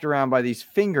slapped around by these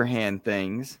finger hand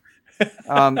things,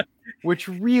 which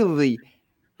really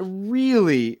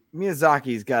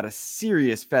Miyazaki's got a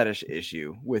serious fetish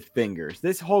issue with fingers.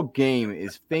 This whole game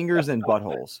is fingers and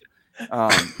buttholes.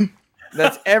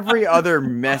 That's every other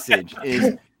message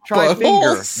is try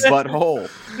finger, butthole.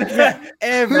 Yeah,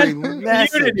 every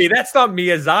message. Unity, that's not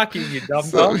Miyazaki, you dumb.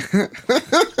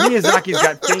 Miyazaki's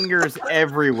got fingers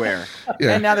everywhere.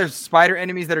 Yeah. And now there's spider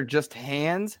enemies that are just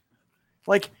hands.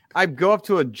 Like, I go up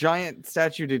to a giant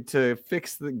statue to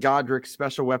fix the Godric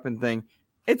special weapon thing.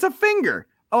 It's a finger.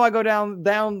 Oh, I go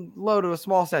down low to a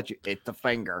small statue. It's a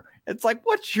finger. It's like,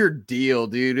 what's your deal,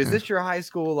 dude? Is this your high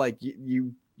school? Like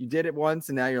you did it once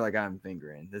and now you're like, I'm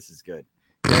fingering. This is good.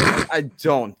 I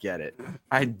don't get it.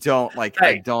 I don't like.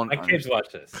 Hey, I don't. My kids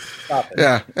watch this. Stop it.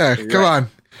 Yeah. Come on,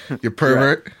 you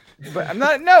pervert. Right. But I'm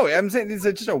not. No, I'm saying it's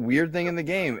just a weird thing in the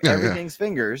game. Everything's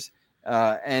fingers,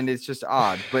 and it's just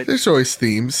odd. But there's always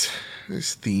themes.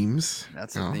 There's themes.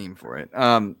 That's a theme for it.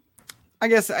 I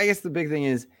guess the big thing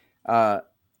is,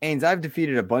 Ains, I've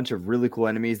defeated a bunch of really cool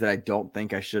enemies that I don't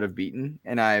think I should have beaten,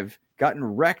 and I've gotten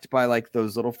wrecked by like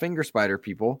those little finger spider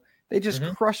people. They just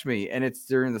crush me, and it's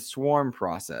during the swarm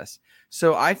process.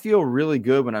 So I feel really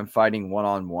good when I'm fighting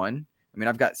one-on-one. I mean,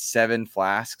 I've got 8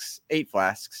 flasks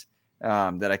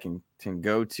that I can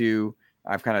go to.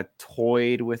 I've kind of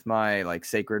toyed with my like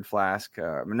sacred flask.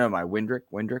 My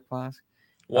Windrick flask.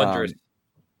 Wondrous.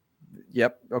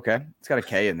 Yep. Okay. It's got a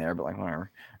K in there, but like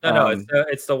whatever. No,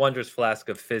 it's the Wondrous Flask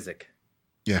of Physic.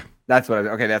 Yeah. That's what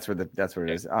that's what it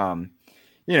is.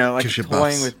 Like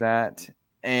toying with that,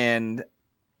 and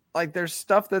like there's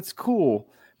stuff that's cool,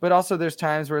 but also there's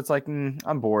times where it's like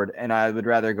I'm bored and I would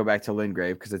rather go back to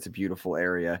Lingrave because it's a beautiful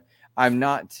area. I'm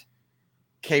not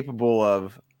capable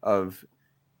of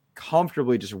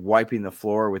comfortably just wiping the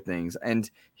floor with things.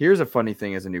 And here's a funny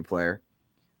thing as a new player.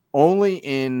 Only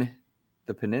in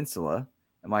the peninsula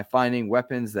am I finding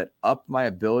weapons that up my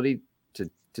ability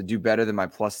to do better than my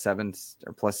 +7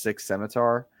 or +6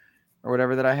 scimitar or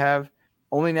whatever that I have.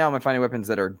 Only now am I finding weapons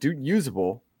that are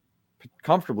usable,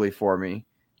 comfortably for me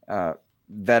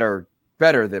that are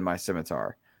better than my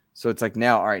scimitar. So it's like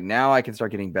now, all right, now I can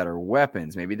start getting better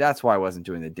weapons. Maybe that's why I wasn't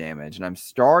doing the damage. And I'm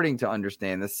starting to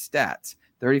understand the stats.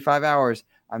 35 hours,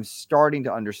 I'm starting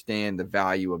to understand the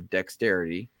value of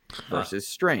dexterity versus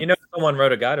strength. Someone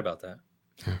wrote a guide about that.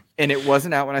 And it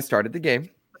wasn't out when I started the game.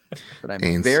 But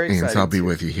I'm very excited. I'll be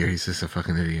with you here. He's just a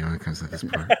fucking idiot when it comes to this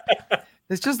part.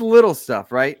 It's just little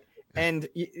stuff, right? And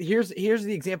here's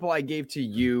the example I gave to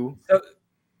you.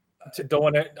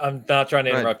 I'm not trying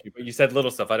to interrupt you, but you said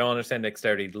little stuff. I don't understand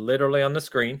dexterity. Literally on the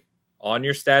screen, on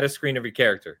your status screen of your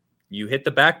character, you hit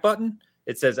the back button.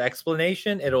 It says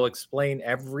explanation. It'll explain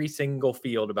every single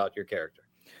field about your character.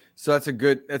 So that's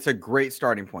a great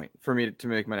starting point for me to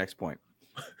make my next point.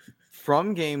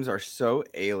 From games are so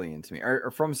alien to me,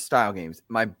 or from style games.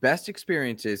 My best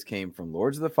experiences came from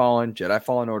Lords of the Fallen, Jedi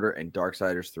Fallen Order, and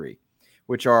Darksiders 3,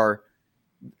 which are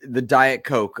the Diet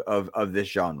Coke of this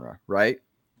genre, right?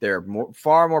 They're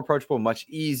far more approachable, much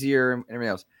easier, and everything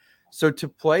else. So to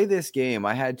play this game,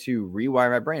 I had to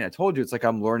rewire my brain. I told you, it's like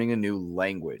I'm learning a new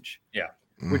language. Yeah.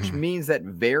 Which means that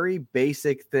very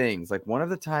basic things, like one of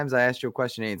the times I asked you a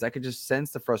question, Ains, I could just sense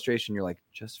the frustration. You're like,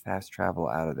 just fast travel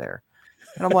out of there.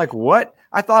 And I'm like, what?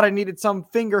 I thought I needed some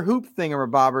finger hoop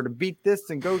thingamabobber to beat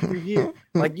this and go through here.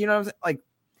 Like, you know what I'm saying? Like,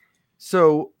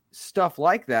 so stuff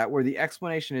like that, where the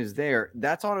explanation is there,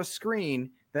 that's on a screen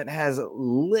that has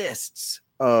lists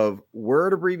of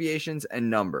word abbreviations and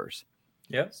numbers.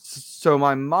 Yeah. So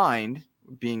my mind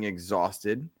being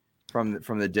exhausted from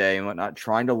the day and whatnot,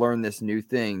 trying to learn this new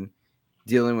thing,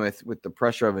 dealing with the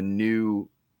pressure of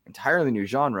entirely new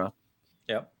genre,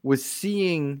 was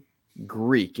seeing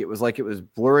Greek. It was like it was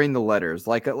blurring the letters,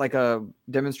 like a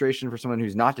demonstration for someone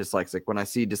who's not dyslexic. When I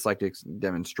see dyslexic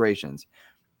demonstrations,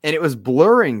 and it was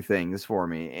blurring things for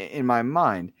me in my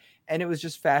mind, and it was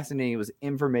just fascinating. It was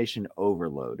information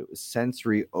overload. It was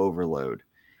sensory overload,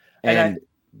 and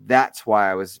that's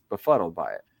why I was befuddled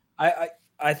by it.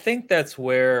 I think that's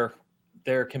where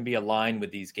there can be a line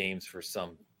with these games for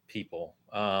some people.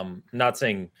 Not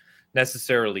saying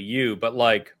necessarily you, but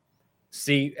like,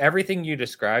 see, everything you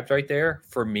described right there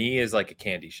for me is like a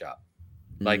candy shop.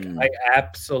 Like I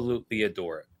absolutely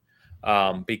adore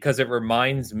it because it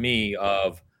reminds me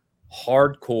of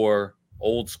hardcore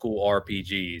old school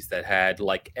RPGs that had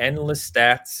like endless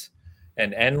stats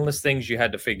and endless things you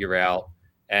had to figure out.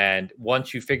 And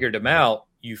once you figured them out,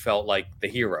 you felt like the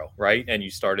hero, right? And you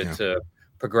started to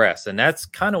progress. And that's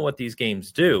kind of what these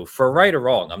games do, for right or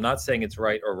wrong. I'm not saying it's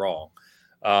right or wrong.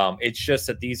 It's just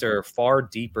that these are far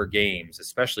deeper games,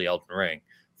 especially Elden Ring,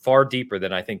 far deeper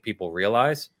than I think people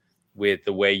realize, with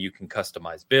the way you can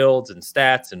customize builds and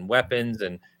stats and weapons.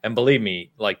 And believe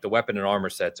me, like the weapon and armor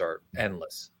sets are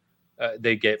endless.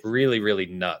 They get really, really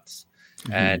nuts.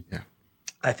 And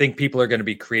I think people are going to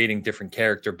be creating different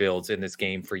character builds in this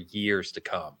game for years to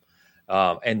come.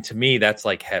 And to me, that's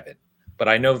like heaven. But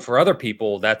I know for other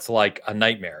people, that's like a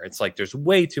nightmare. It's like there's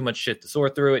way too much shit to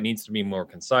sort through. It needs to be more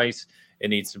concise. It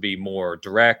needs to be more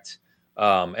direct.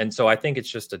 And so I think it's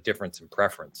just a difference in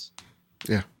preference.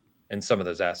 Yeah. In some of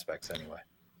those aspects anyway.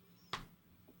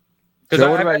 So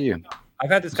what about you? I've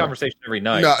had this conversation every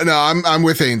night. No, I'm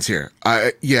with Ains here.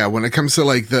 When it comes to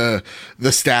like the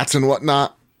stats and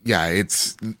whatnot,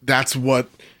 that's what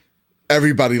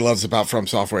everybody loves about From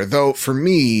Software. Though for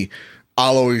me,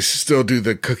 I'll always still do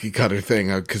the cookie cutter thing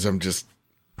because I'm just.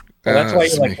 Well, that's why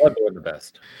you like Bloodborne the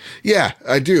best. Yeah,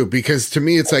 I do, because to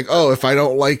me it's like, oh, if I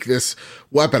don't like this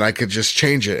weapon, I could just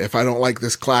change it. If I don't like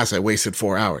this class, I wasted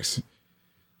 4 hours.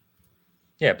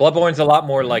 Yeah, Bloodborne's a lot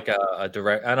more like a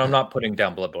direct, and I'm not putting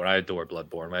down Bloodborne. I adore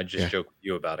Bloodborne. I just joke with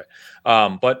you about it.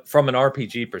 But from an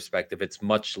RPG perspective, it's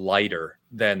much lighter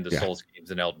than the Souls games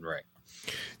in Elden Ring.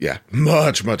 Yeah,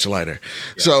 much, much lighter.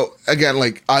 Yeah. So again,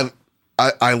 like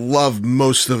I love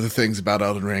most of the things about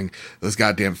Elden Ring. Those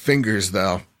goddamn fingers,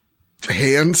 though.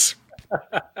 Hands.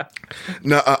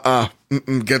 No,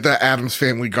 get that Addams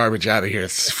Family garbage out of here.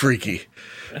 It's freaky.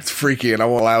 It's freaky, and I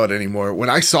won't allow it anymore. When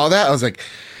I saw that, I was like,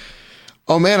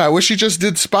 oh man, I wish you just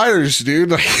did spiders,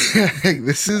 dude. Like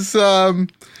this is a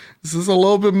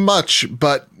little bit much,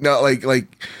 but no,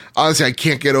 like honestly, I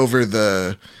can't get over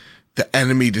the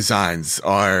enemy designs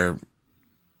are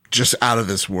just out of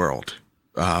this world.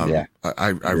 I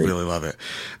really love it.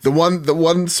 The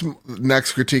one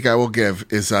next critique I will give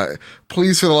is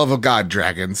please, for the love of God,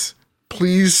 dragons,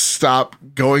 please stop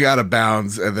going out of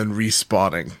bounds and then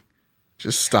respawning.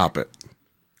 Just stop it.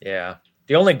 Yeah.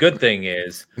 The only good thing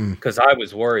is, because I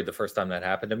was worried the first time that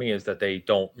happened to me, is that they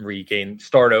don't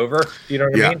start over. You know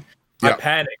what I mean? I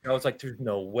panicked. I was like, there's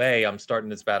no way I'm starting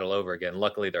this battle over again.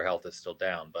 Luckily, their health is still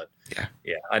down. But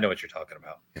yeah, I know what you're talking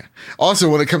about. Yeah. Also,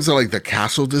 when it comes to like the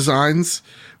castle designs,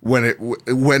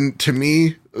 when to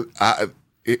me,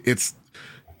 it's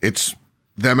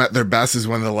them at their best is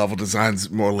when the level design's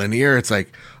more linear. It's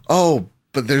like, oh,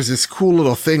 but there's this cool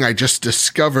little thing I just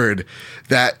discovered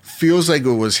that feels like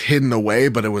it was hidden away,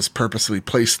 but it was purposely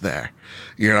placed there.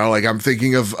 You know, like I'm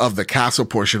thinking of the castle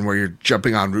portion where you're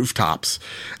jumping on rooftops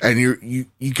and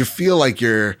you can feel like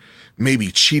you're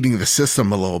maybe cheating the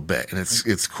system a little bit, and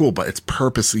it's cool, but it's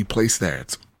purposely placed there.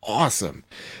 It's awesome.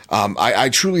 I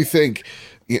truly think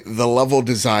the level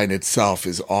design itself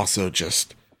is also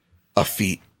just a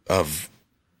feat of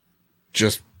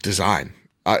just design.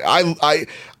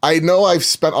 I know I've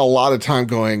spent a lot of time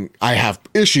going, I have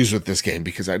issues with this game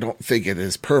because I don't think it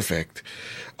is perfect.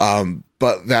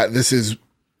 But that this is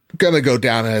going to go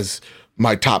down as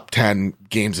my top 10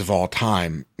 games of all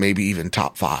time, maybe even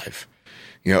top 5,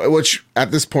 you know, which at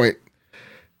this point,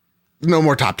 no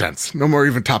more top 10s, no more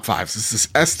even top 5s. This is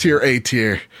S tier, A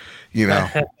tier, you know,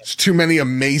 it's too many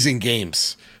amazing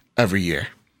games every year.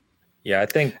 Yeah, I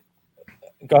think,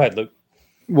 go ahead, Luke.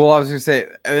 Well, I was going to say,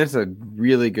 it's a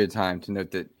really good time to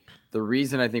note that the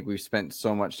reason I think we've spent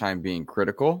so much time being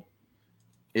critical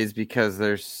is because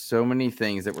there's so many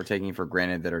things that we're taking for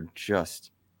granted that are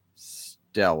just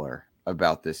stellar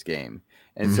about this game.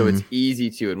 And so it's easy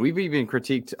to, and we've even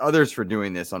critiqued others for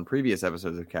doing this on previous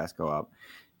episodes of Cast Co-op,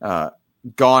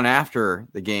 gone after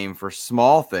the game for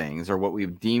small things or what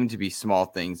we've deemed to be small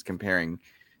things compared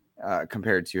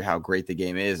to how great the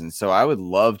game is. And so I would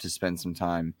love to spend some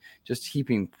time just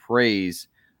heaping praise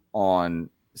on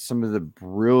some of the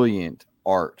brilliant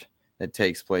art that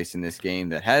takes place in this game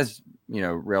that has, you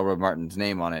know, Railroad Martin's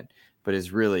name on it, but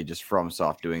is really just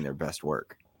FromSoft doing their best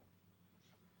work.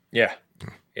 Yeah.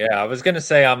 I was going to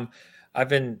say, I've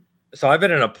been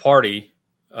in a party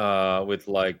with,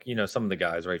 like, you know, some of the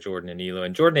guys, right? Jordan and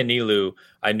Elu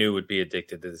I knew would be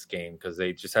addicted to this game because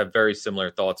they just have very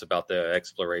similar thoughts about the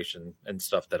exploration and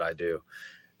stuff that I do.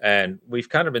 And we've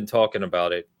kind of been talking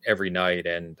about it every night.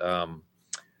 And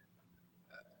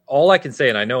all I can say,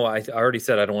 and I know I already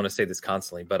said I don't want to say this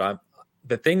constantly, but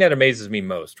the thing that amazes me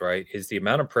most, right, is the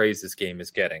amount of praise this game is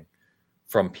getting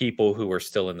from people who are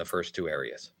still in the first 2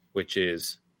 areas, which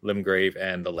is Limgrave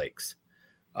and the lakes.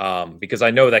 Because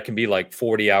I know that can be like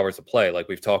 40 hours of play, like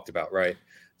we've talked about, right?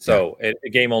 So the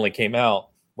game only came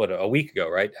out, a week ago,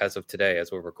 right? As of today,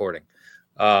 as we're recording.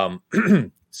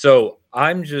 So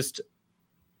I'm just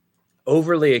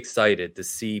overly excited to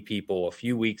see people a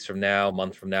few weeks from now, a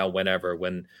month from now, whenever,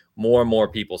 when more and more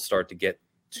people start to get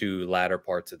to latter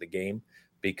parts of the game,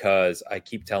 because I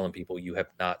keep telling people you have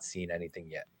not seen anything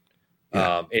yet.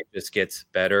 It just gets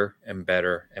better and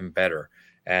better and better.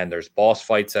 And there's boss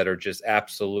fights that are just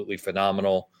absolutely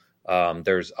phenomenal.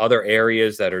 There's other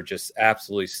areas that are just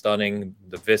absolutely stunning.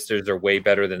 The vistas are way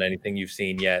better than anything you've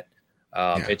seen yet.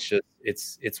 It's just,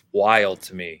 it's wild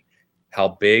to me how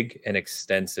big and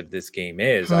extensive this game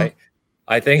is.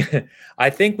 I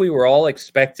think we were all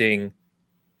expecting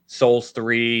Souls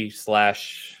 3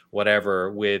 /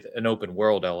 whatever with an open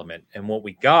world element. And what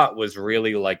we got was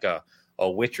really like a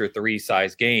Witcher 3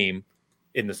 size game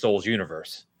in the Souls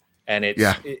universe. And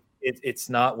it's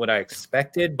not what I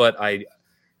expected, but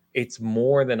it's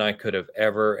more than I could have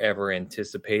ever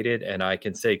anticipated. And I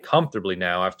can say comfortably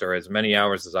now, after as many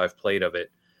hours as I've played of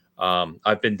it,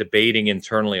 I've been debating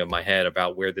internally in my head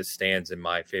about where this stands in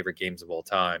my favorite games of all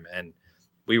time. And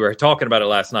we were talking about it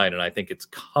last night, and I think it's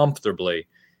comfortably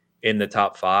in the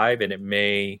top 5, and it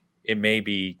may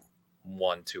be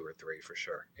 1, 2, or 3 for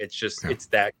sure. It's just, it's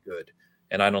that good.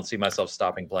 And I don't see myself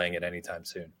stopping playing it anytime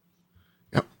soon.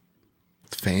 Yep.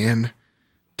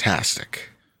 Fantastic.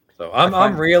 So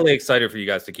I'm really excited for you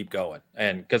guys to keep going.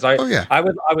 And because I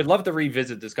would love to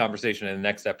revisit this conversation in the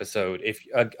next episode, if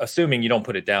assuming you don't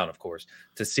put it down, of course,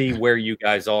 to see where you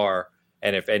guys are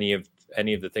and if any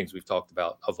of the things we've talked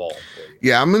about evolve for you.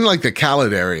 Yeah, I'm in like the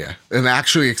Khaled area and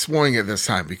actually exploring it this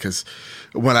time, because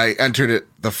when I entered it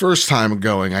the first time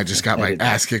going, I just got my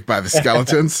ass kicked by the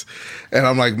skeletons. And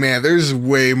I'm like, man, there's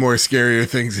way more scarier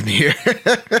things in here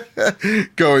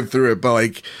going through it. But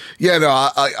like, yeah, no,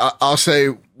 I'll say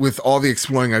with all the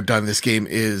exploring I've done, this game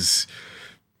is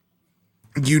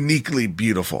uniquely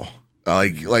beautiful.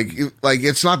 Like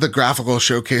it's not the graphical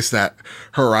showcase that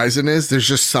Horizon is. There's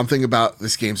just something about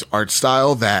this game's art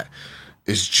style that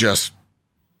is just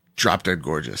drop dead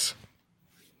gorgeous.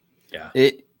 Yeah.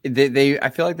 I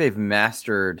feel like they've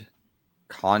mastered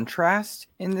contrast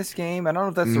in this game. I don't know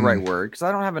if that's the right word, because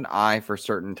I don't have an eye for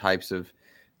certain types of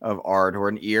art or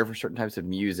an ear for certain types of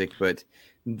music, but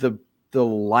the the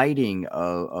lighting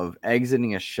of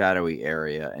exiting a shadowy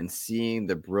area and seeing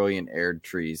the brilliant aired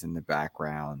trees in the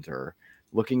background, or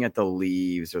looking at the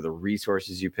leaves or the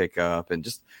resources you pick up, and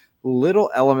just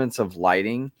little elements of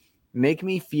lighting make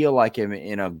me feel like I'm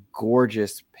in a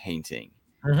gorgeous painting.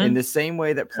 In the same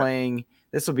way that playing,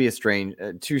 this will be a strange,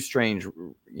 two strange,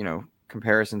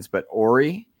 comparisons, but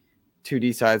Ori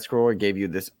 2D side scroller gave you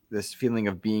this feeling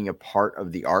of being a part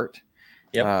of the art,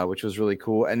 which was really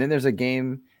cool. And then there's a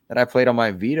game that I played on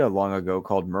my Vita long ago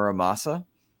called Muramasa.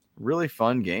 Really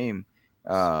fun game.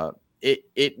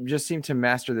 It just seemed to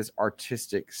master this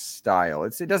artistic style.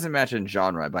 It doesn't match in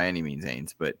genre by any means,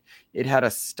 Ains, but it had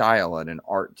a style and an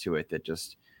art to it that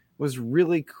just was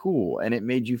really cool, and it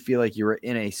made you feel like you were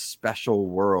in a special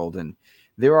world. And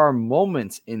there are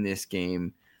moments in this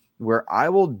game where I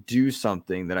will do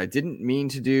something that I didn't mean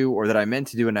to do, or that I meant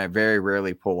to do and I very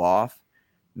rarely pull off,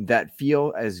 that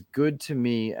feel as good to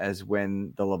me as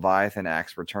when the Leviathan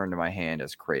axe returned to my hand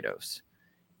as Kratos.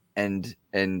 And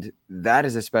that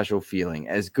is a special feeling,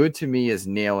 as good to me as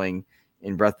nailing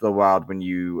in Breath of the Wild when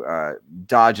you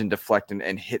dodge and deflect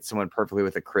and hit someone perfectly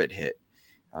with a crit hit.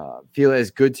 Feel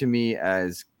as good to me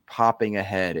as popping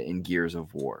ahead in Gears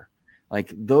of War.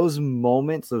 Like those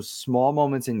moments, those small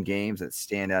moments in games that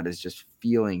stand out as just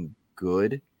feeling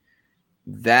good.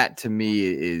 That to me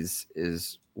is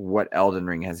what Elden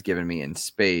Ring has given me in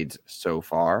spades so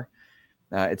far.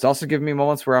 It's also given me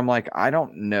moments where I'm like, I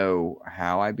don't know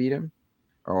how I beat him,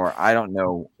 or I don't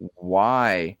know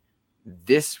why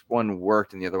this one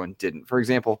worked and the other one didn't. For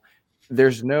example,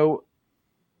 there's no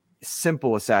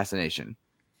simple assassination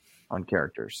on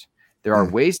characters. There are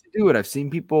ways to do it. I've seen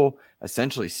people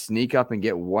essentially sneak up and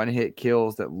get one-hit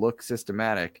kills that look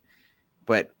systematic,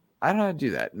 but I don't know how to do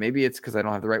that. Maybe it's because I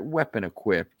don't have the right weapon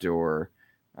equipped, or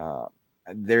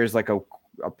there's like a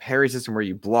parry system where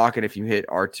you block it. If you hit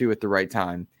R2 at the right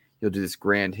time, you'll do this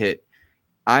grand hit.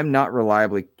 I'm not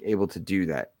reliably able to do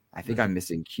that. I think I'm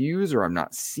missing cues, or I'm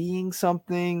not seeing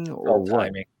something, or what.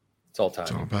 Timing. It's all timing.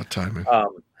 It's all about timing.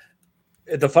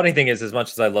 The funny thing is, as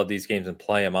much as I love these games and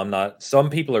play them, I'm not. Some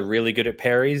people are really good at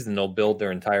parries, and they'll build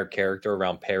their entire character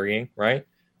around parrying. Right?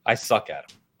 I suck at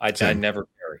them. I never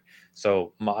parry.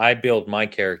 So I build my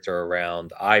character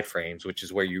around iframes, which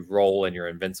is where you roll and you're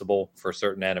invincible for a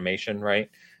certain animation, right?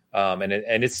 And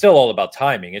it's still all about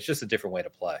timing. It's just a different way to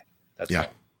play. That's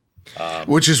all.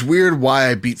 Which is weird why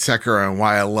I beat Sekiro and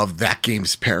why I love that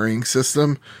game's parrying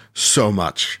system so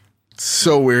much. It's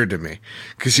so weird to me.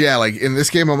 Because, like in this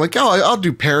game, I'm like, I'll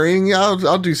do parrying.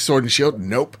 I'll do sword and shield.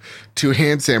 Nope.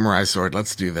 Two-hand samurai sword.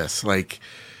 Let's do this. Like,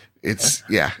 it's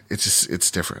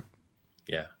different.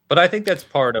 Yeah. But I think that's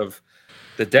part of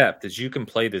the depth, is you can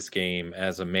play this game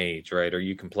as a mage, right? Or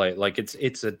you can play like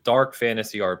it's a dark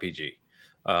fantasy RPG,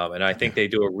 and I think they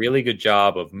do a really good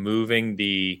job of moving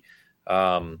the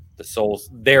Souls,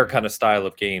 their kind of style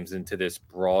of games, into this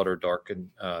broader dark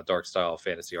style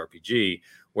fantasy RPG,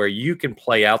 where you can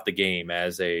play out the game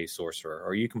as a sorcerer,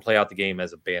 or you can play out the game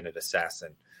as a bandit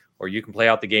assassin, or you can play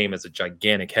out the game as a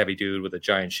gigantic heavy dude with a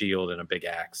giant shield and a big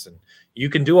axe. And you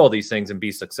can do all these things and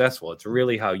be successful. It's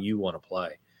really how you want to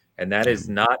play. And that is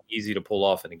not easy to pull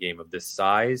off in a game of this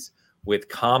size, with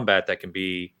combat that can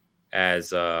be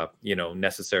as,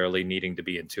 necessarily needing to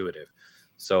be intuitive.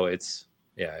 So it's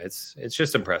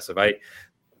just impressive.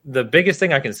 The biggest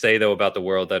thing I can say, though, about the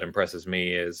world that impresses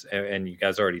me is, and you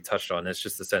guys already touched on, it's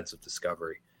just the sense of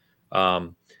discovery.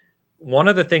 One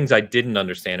of the things I didn't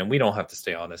understand, and we don't have to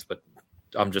stay on this, but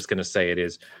I'm just going to say it,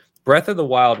 is Breath of the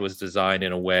Wild was designed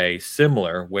in a way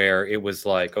similar, where it was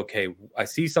like, okay, I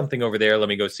see something over there, let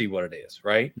me go see what it is,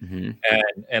 right? Mm-hmm.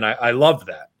 And I loved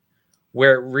that.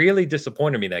 Where it really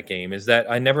disappointed me, that game, is that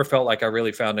I never felt like I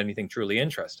really found anything truly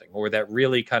interesting, or that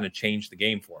really kind of changed the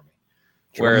game for me.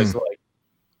 Sure.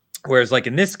 Whereas like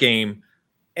in this game,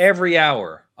 every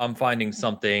hour I'm finding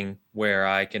something where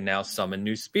I can now summon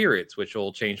new spirits, which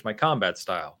will change my combat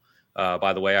style.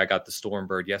 By the way, I got the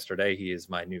Stormbird yesterday. He is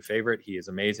my new favorite. He is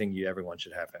amazing. Everyone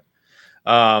should have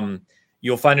him.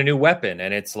 You'll find a new weapon,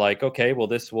 and it's like, okay, well,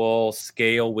 this will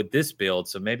scale with this build,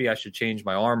 so maybe I should change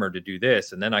my armor to do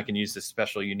this, and then I can use this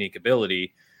special unique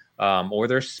ability. Or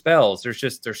there's spells.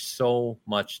 There's so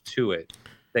much to it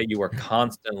that you are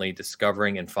constantly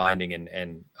discovering and finding,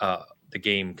 and the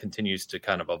game continues to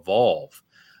kind of evolve.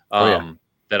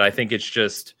 That I think it's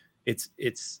just it's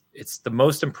the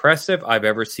most impressive I've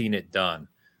ever seen it done,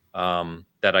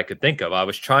 that I could think of. I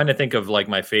was trying to think of like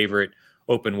my favorite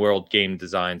open world game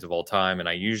designs of all time, and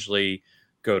I usually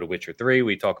go to Witcher 3.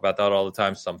 We talk about that all the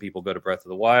time. Some people go to Breath of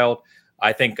the Wild.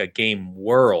 I think a game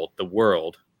world,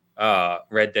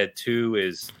 Red Dead 2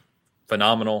 is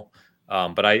phenomenal.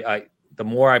 But the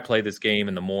more I play this game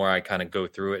and the more I kind of go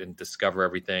through it and discover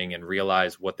everything and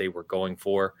realize what they were going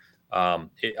for,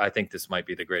 I think this might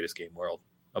be the greatest game world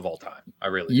of all time. I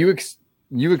really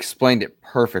you explained it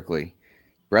perfectly.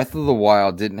 Breath of the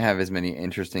Wild didn't have as many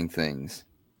interesting things.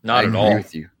 Not at all. I agree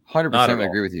with you. 100%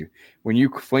 agree with you. When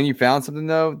you found something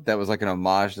though that was like an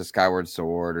homage to Skyward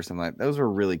Sword or something like that, those were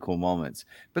really cool moments.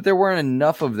 But there weren't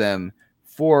enough of them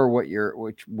for what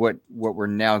we're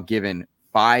now given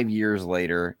 5 years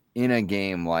later in a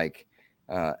game like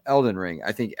Elden Ring.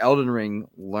 I think Elden Ring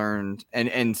learned,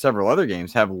 and several other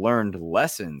games have learned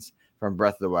lessons from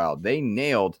Breath of the Wild. They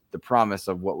nailed the promise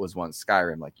of what was once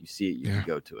Skyrim. Like you see it, you can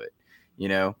go to it, you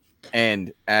know?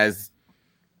 And as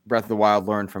Breath of the Wild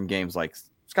learned from games like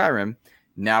Skyrim,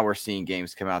 now we're seeing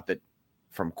games come out that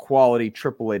from quality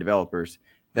AAA developers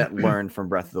that learned from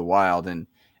Breath of the Wild. And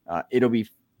it'll be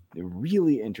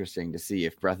really interesting to see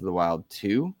if Breath of the Wild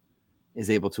 2 is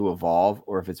able to evolve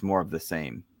or if it's more of the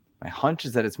same. My hunch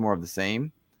is that it's more of the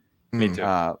same. Me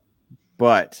too.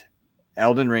 But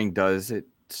Elden Ring does it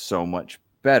so much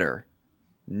better.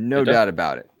 No doubt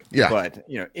about it. Yeah. But,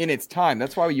 in its time,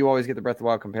 that's why you always get the Breath of the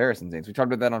Wild comparisons. We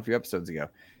talked about that on a few episodes ago.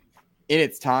 In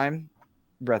its time,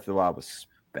 Breath of the Wild was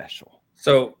special.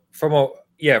 So from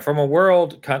a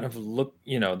world kind of look,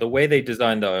 the way they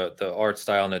designed the art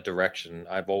style and the direction,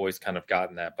 I've always kind of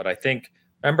gotten that. But I think,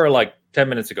 remember like 10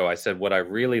 minutes ago, I said what I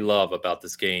really love about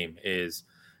this game is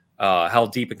how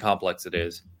deep and complex it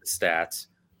is, the stats,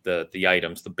 the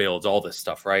items, the builds, all this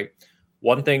stuff, right?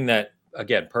 One thing that,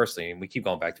 again, personally, and we keep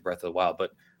going back to Breath of the Wild,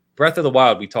 but Breath of the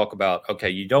Wild, we talk about, okay,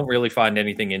 you don't really find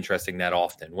anything interesting that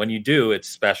often. When you do, it's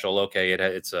special. Okay,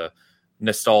 it's a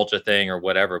nostalgia thing or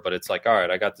whatever, but it's like, all right,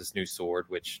 I got this new sword,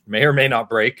 which may or may not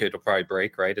break. It'll probably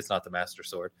break, right? It's not the Master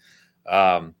Sword.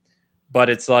 But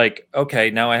it's like,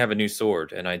 okay, now I have a new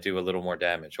sword and I do a little more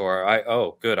damage.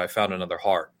 Or good, I found another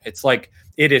heart. It's like,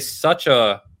 it is such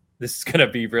a, this is going to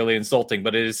be really insulting,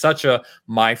 but it is such a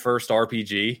my first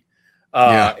RPG.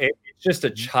 It's just a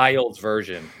child's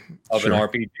version of an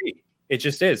RPG. It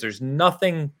just is. There's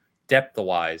nothing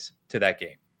depth-wise to that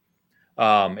game.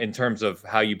 In terms of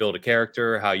how you build a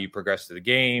character, how you progress through the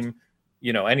game,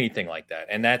 anything like that.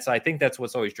 And I think that's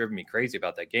what's always driven me crazy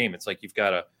about that game. It's like you've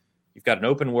got an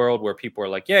open world where people are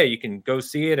like, yeah, you can go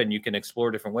see it and you can explore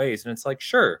different ways. And it's like,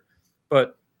 sure,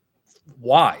 but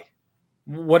why?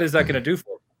 What is that going to do for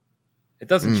you? It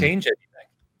doesn't change anything.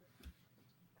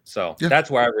 So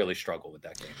that's where I really struggle with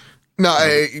that game. No,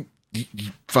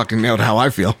 you fucking nailed how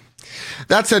I feel.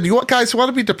 That said, you guys want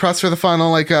to be depressed for the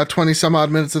final 20 some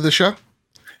odd minutes of the show?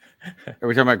 Are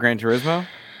we talking about Gran Turismo?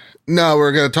 No,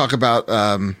 we're going to talk about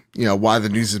why the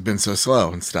news has been so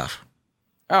slow and stuff.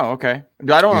 Oh, okay.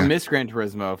 I don't want to miss Gran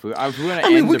Turismo. If we want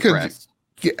to end depressed.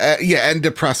 End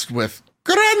depressed with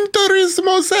Gran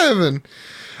Turismo 7.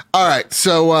 All right,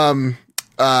 so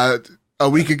a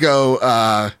week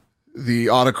ago, the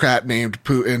autocrat named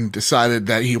Putin decided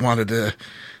that he wanted to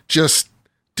just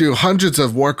do hundreds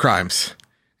of war crimes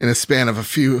in a span of a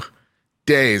few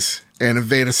days and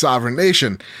invade a sovereign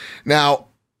nation. Now,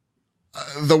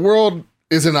 the world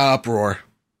is in an uproar.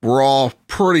 We're all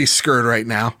pretty scared right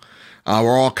now.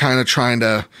 We're all kind of trying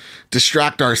to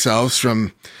distract ourselves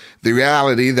from the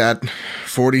reality that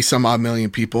 40 some odd million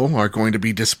people are going to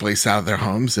be displaced out of their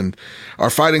homes and are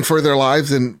fighting for their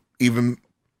lives, and even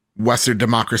Western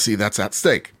democracy that's at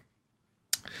stake.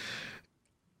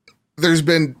 There's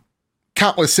been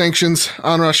countless sanctions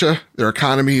on Russia. Their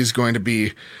economy is going to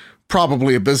be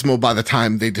probably abysmal by the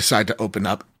time they decide to open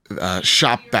up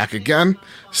shop back again.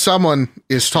 Someone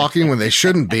is talking when they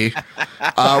shouldn't be,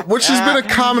 which has been a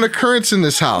common occurrence in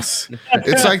this house.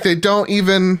 It's like they don't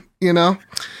even,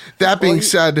 That being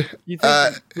said, you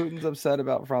think Putin's upset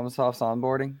about FromSoft's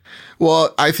onboarding?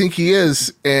 Well, I think he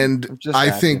is, and I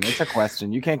think it's a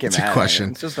question. You can't get mad at it.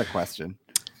 It's just a question.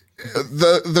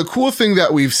 The cool thing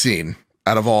that we've seen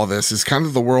out of all this is kind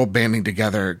of the world banding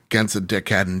together against a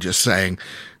dickhead and just saying,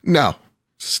 no,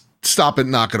 stop it,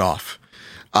 knock it off.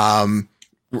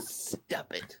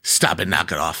 Stop it,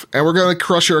 knock it off. And we're going to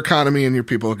crush your economy and your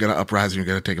people are going to uprise and you're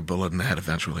going to take a bullet in the head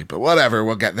eventually. But whatever,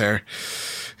 we'll get there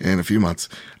in a few months.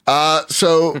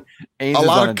 So a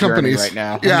lot of companies right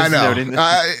now. Yeah, I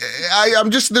know. I'm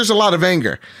just, there's a lot of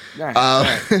anger. All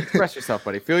right. Express yourself,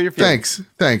 buddy. Feel your feelings.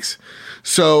 Thanks.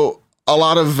 So a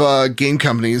lot of game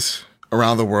companies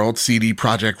around the world, CD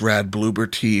Projekt Red, Bloober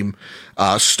Team,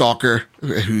 Stalker,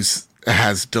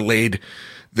 has delayed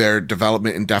their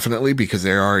development indefinitely because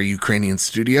they are a Ukrainian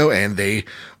studio and they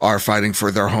are fighting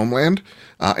for their homeland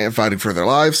and fighting for their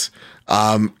lives.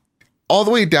 All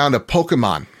the way down to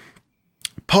Pokemon.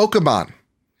 Pokemon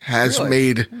has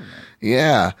made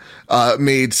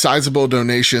sizable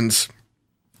donations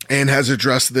and has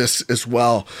addressed this as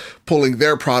well, pulling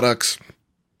their products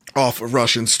off of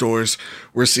Russian stores.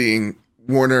 We're seeing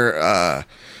Warner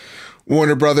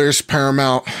Brothers,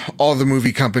 Paramount, all the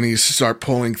movie companies start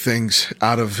pulling things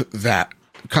out of that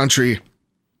country.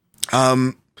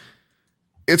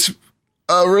 It's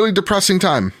a really depressing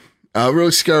time, a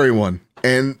really scary one.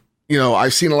 And, you know,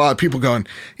 I've seen a lot of people going,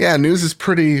 yeah, news is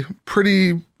pretty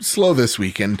slow this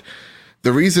week. And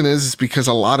the reason is because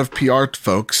a lot of PR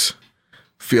folks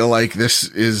feel like this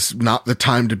is not the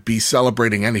time to be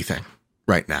celebrating anything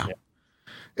right now. Yeah.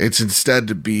 It's instead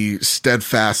to be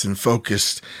steadfast and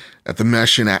focused at the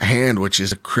mission at hand, which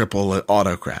is a cripple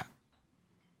autocrat.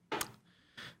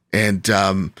 And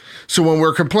so when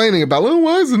we're complaining about, oh,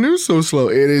 why is the news so slow?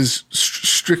 It is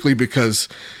strictly because,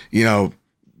 you know,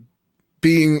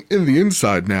 being in the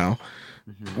inside now,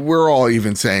 we're all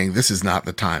even saying this is not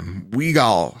the time. We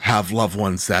all have loved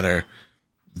ones that are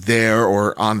there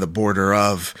or on the border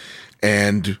of,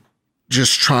 and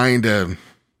just trying to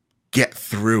get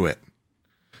through it.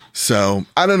 So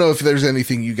I don't know if there's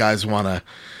anything you guys want to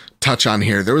touch on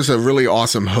here. There was a really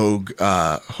awesome Hogue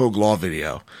Law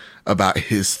video about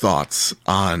his thoughts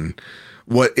on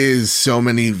what is so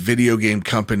many video game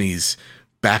companies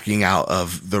backing out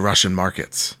of the Russian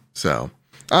markets. So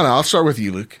I don't know. I'll start with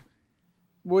you, Luke.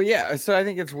 Well, yeah. So I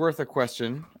think it's worth a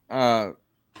question.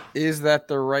 Is that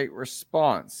the right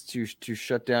response to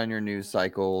shut down your news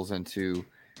cycles and to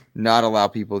not allow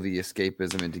people the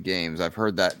escapism into games? I've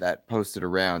heard that posted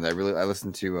around. I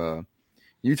listened to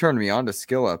you turned me on to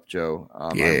Skill Up, Joe.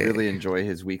 Yeah. I really enjoy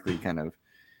his weekly kind of.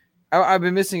 I've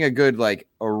been missing a good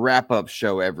a wrap up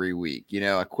show every week. You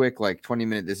know, a quick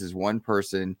 20-minute. This is one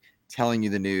person telling you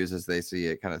the news as they see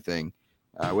it, kind of thing,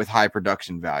 with high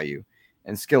production value.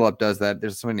 And Skill Up does that.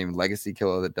 There's someone named Legacy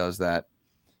Killer that does that.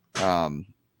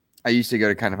 I used to go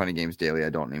to Kind of Funny Games Daily. I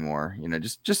don't anymore. You know,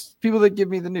 just people that give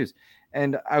me the news.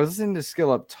 And I was listening to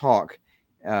Skill Up talk,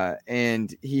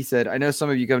 and he said, "I know some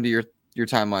of you come to your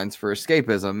timelines for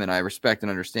escapism, and I respect and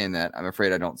understand that. I'm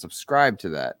afraid I don't subscribe to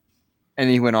that." And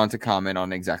he went on to comment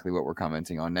on exactly what we're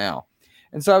commenting on now.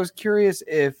 And so I was curious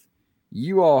if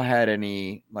you all had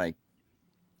any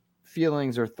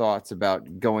feelings or thoughts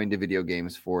about going to video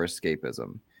games for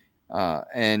escapism.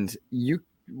 And you,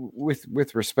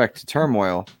 with respect to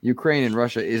turmoil, Ukraine and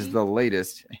Russia is the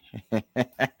latest.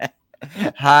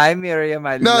 Hi, Miriam.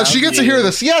 No, she gets to hear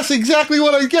this. Yes, exactly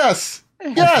what I guess.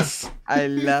 Yes. I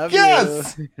love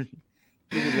you.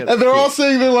 And they're all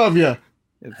saying they love you.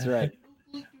 That's right.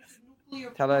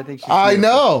 Tell her I think she's I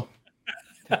know.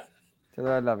 Tell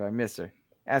her I love her. I miss her.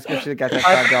 Ask her if she got that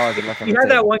 $5 left on the table. She had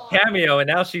that one cameo, and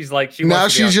now she's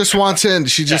just wants in.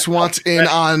 She just wants in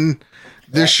on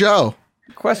this show.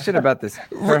 Question about this.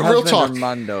 Real talk.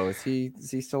 Armando, is he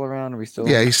still around? Are we still?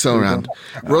 Yeah, he's still around.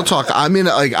 Real talk. I mean,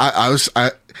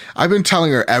 I've been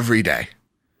telling her every day.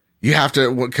 You have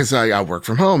to, because I work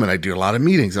from home and I do a lot of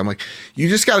meetings. I'm like, you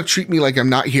just got to treat me like I'm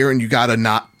not here, and you got to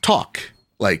not talk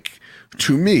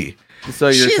to me.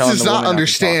 So she does not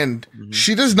understand.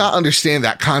 She does not understand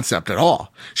that concept at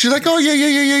all. She's like, oh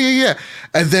yeah.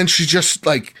 And then she just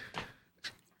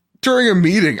during a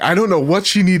meeting, I don't know what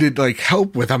she needed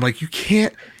help with. I'm like, you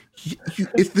can't,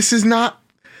 if this is not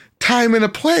time and a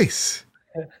place.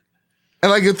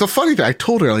 And the funny thing, I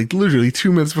told her literally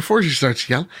 2 minutes before she starts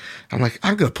yelling, I'm like,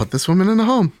 I'm going to put this woman in a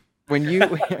home. When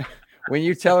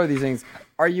you tell her these things,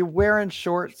 are you wearing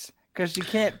shorts? Because you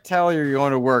can't tell you're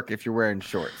going to work if you're wearing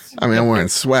shorts. I mean, I'm wearing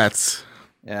sweats.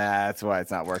 Yeah, that's why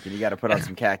it's not working. You got to put on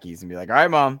some khakis and be like, all right,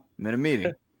 Mom, I'm in a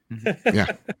meeting. Yeah.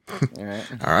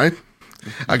 All right.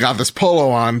 I got this polo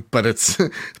on, but it's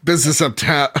business up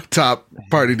top,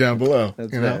 party down below.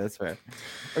 That's fair.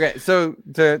 Okay, so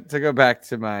to go back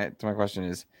to my question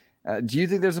is, do you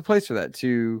think there's a place for that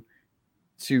to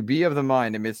be of the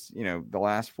mind amidst the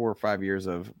last 4 or 5 years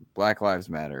of Black Lives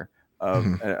Matter, of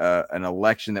an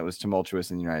election that was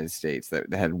tumultuous in the United States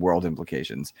that had world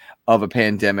implications, of a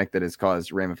pandemic that has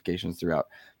caused ramifications throughout?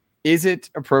 Is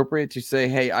it appropriate to say,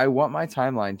 hey, I want my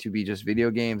timeline to be just video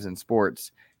games and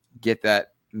sports? Get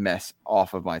that mess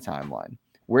off of my timeline.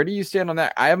 Where do you stand on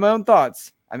that? I have my own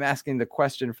thoughts. I'm asking the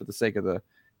question for the sake of the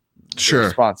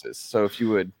responses. So if you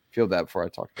would field that before I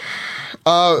talk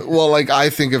about it. Well, I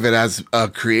think of it as a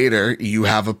creator, you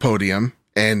have a podium,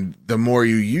 and the more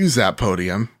you use that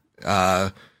podium,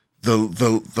 the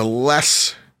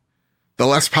less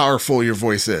powerful your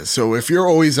voice is. So if you're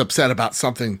always upset about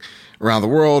something around the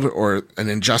world or an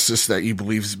injustice that you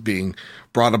believe is being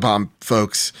brought upon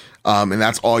folks, and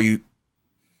that's all you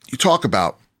talk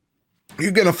about,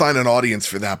 you're going to find an audience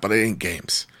for that, but it ain't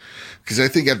games. Because I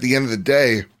think at the end of the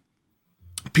day,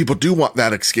 people do want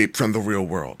that escape from the real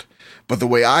world. But the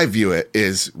way I view it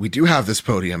is we do have this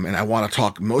podium, and I want to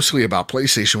talk mostly about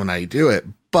PlayStation when I do it,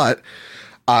 but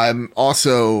I'm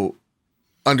also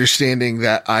understanding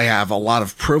that I have a lot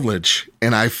of privilege,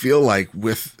 and I feel like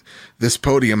with this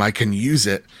podium, I can use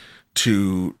it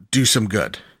to do some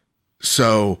good.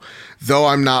 So though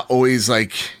I'm not always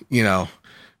like,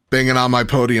 banging on my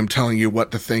podium telling you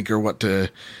what to think or what to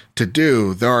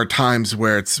do, there are times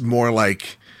where it's more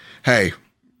like, hey,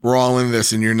 we're all in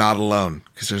this and you're not alone,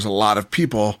 because there's a lot of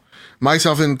people,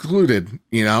 myself included,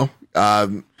 who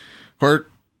are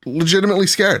legitimately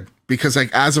scared because,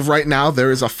 like, as of right now, there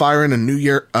is a fire in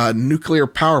a nuclear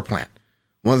power plant,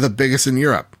 one of the biggest in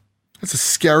Europe. That's a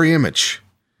scary image.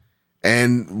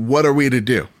 And what are we to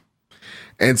do?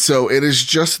 And so it is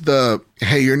just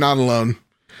hey, you're not alone.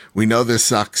 We know this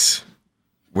sucks.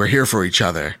 We're here for each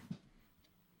other.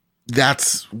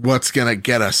 That's what's going to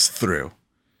get us through.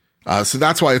 So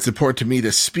that's why it's important to me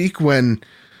to speak when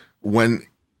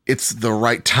it's the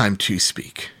right time to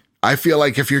speak. I feel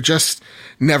like if you're just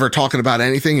never talking about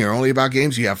anything, you're only about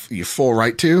games, you have full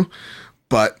right to.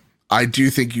 But I do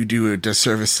think you do a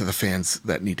disservice to the fans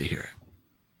that need to hear it.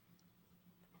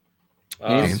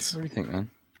 What do you think, man?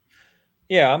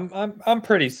 Yeah, I'm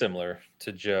pretty similar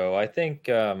to Joe. I think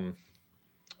I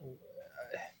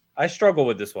struggle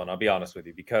with this one. I'll be honest with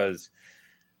you, because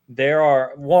there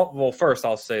are first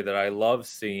I'll say that I love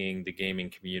seeing the gaming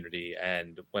community,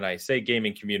 and when I say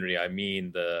gaming community, I mean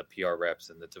the PR reps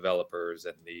and the developers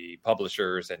and the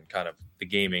publishers and kind of the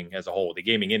gaming as a whole, the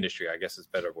gaming industry, I guess is a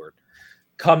better word,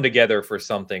 come together for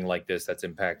something like this that's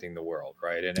impacting the world,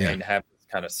 right? And have this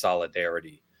kind of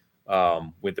solidarity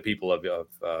with the people of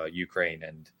Ukraine,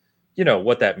 and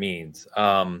what that means.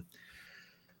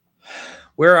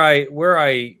 Where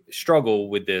I struggle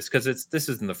with this, because this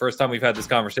isn't the first time we've had this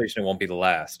conversation, it won't be the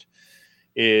last,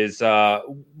 is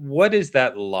what is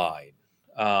that line?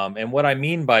 And what I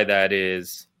mean by that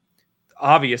is,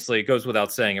 obviously it goes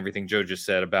without saying everything Joe just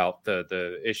said about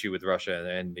the issue with Russia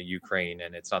and the Ukraine,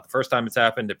 and it's not the first time it's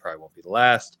happened. It probably won't be the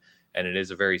last. And it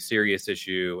is a very serious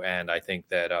issue. And I think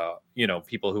that,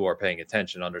 people who are paying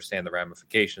attention understand the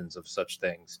ramifications of such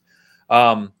things.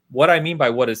 What I mean by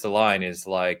what is the line is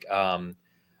like,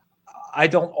 I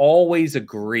don't always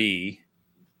agree,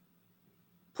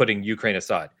 putting Ukraine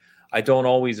aside, I don't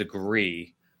always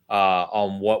agree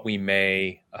on what we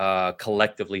may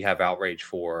collectively have outrage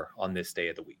for on this day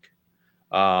of the week.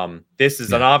 This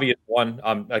is an obvious one.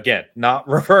 Again, not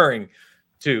referring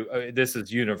to this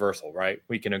is universal, right?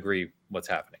 We can agree what's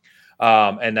happening.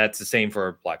 And that's the same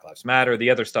for Black Lives Matter,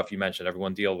 the other stuff you mentioned,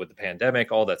 everyone deal with the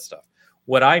pandemic, all that stuff.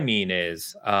 What I mean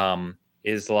is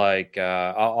like,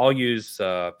 I'll use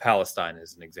Palestine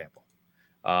as an example.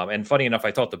 And funny enough,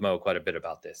 I talked to Mo quite a bit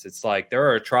about this. It's like there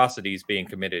are atrocities being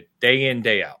committed day in,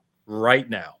 day out right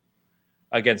now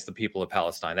against the people of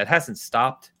Palestine. That hasn't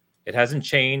stopped. It hasn't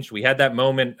changed. We had that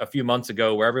moment a few months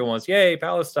ago where everyone was, yay,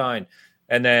 Palestine.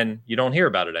 And then you don't hear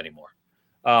about it anymore.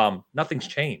 Nothing's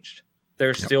changed.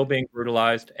 They're still being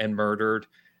brutalized and murdered.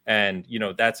 And,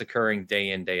 that's occurring day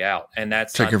in, day out. And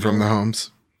that's taken from the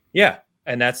homes. Yeah.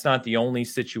 And that's not the only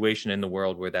situation in the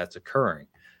world where that's occurring.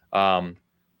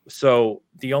 So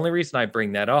the only reason I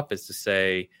bring that up is to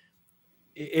say,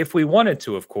 if we wanted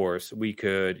to, of course, we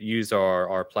could use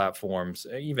our platforms,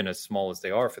 even as small as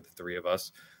they are for the three of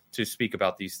us, to speak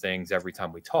about these things every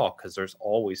time we talk, because there's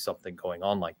always something going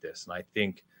on like this. And I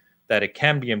think that it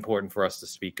can be important for us to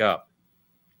speak up.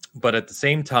 But at the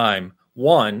same time,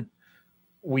 one,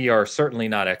 we are certainly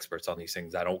not experts on these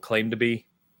things. I don't claim to be.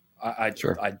 I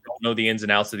don't know the ins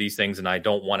and outs of these things, and I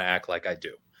don't want to act like I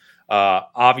do.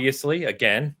 Obviously,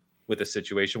 again, with the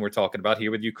situation we're talking about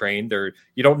here with Ukraine,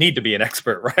 you don't need to be an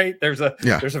expert, right? There's a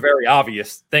very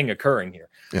obvious thing occurring here.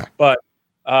 Yeah. But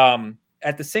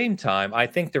at the same time, I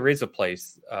think there is a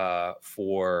place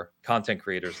for content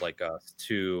creators like us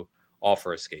to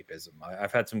offer escapism.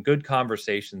 I've had some good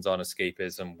conversations on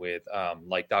escapism with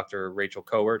like Dr. Rachel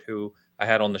Cowart, who I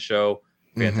had on the show,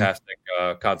 fantastic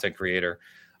content creator,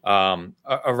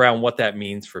 around what that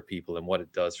means for people and what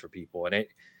it does for people. And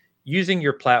using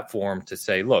your platform to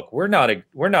say, look, we're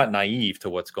not naive to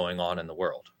what's going on in the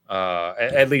world,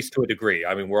 at least to a degree.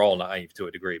 I mean, we're all naive to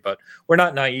a degree, but we're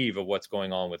not naive of what's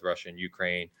going on with Russia and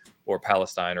Ukraine or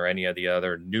Palestine or any of the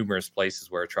other numerous places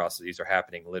where atrocities are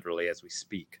happening literally as we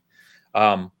speak.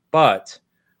 But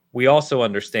we also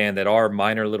understand that our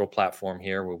minor little platform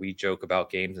here where we joke about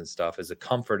games and stuff is a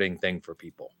comforting thing for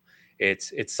people.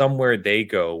 It's somewhere they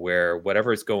go where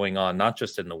whatever is going on, not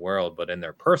just in the world, but in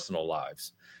their personal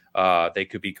lives, they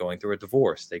could be going through a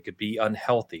divorce. They could be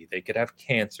unhealthy. They could have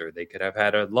cancer. They could have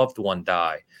had a loved one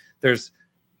die. There's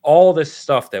all this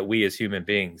stuff that we as human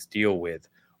beings deal with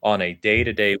on a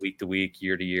day-to-day, week-to-week,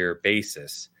 year-to-year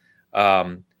basis.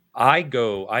 I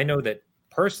know that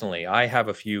personally, I have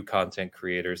a few content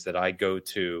creators that I go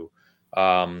to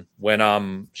when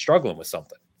I'm struggling with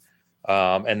something.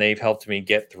 And they've helped me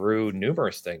get through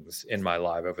numerous things in my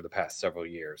life over the past several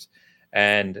years.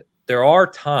 And there are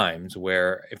times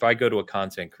where if I go to a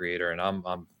content creator and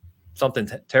I'm something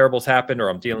terrible's happened or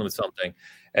I'm dealing with something,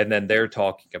 and then they're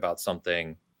talking about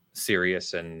something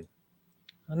serious and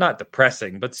not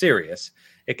depressing, but serious,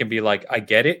 it can be like, I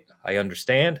get it. I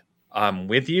understand. I'm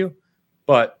with you,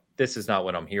 but this is not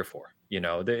what I'm here for.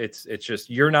 It's just,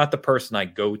 you're not the person I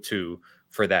go to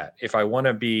for that. If I want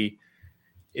to be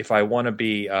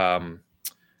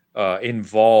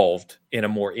involved in a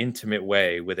more intimate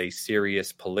way with a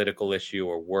serious political issue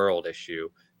or world issue,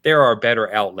 there are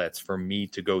better outlets for me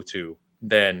to go to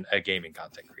than a gaming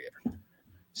content creator.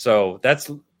 So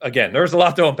that's, again, there's a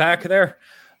lot to unpack there.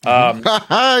 We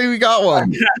got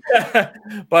one.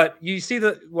 But you see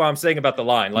what I'm saying about the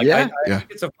line. Like, I think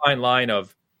it's a fine line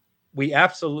of, we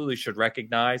absolutely should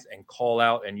recognize and call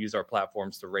out and use our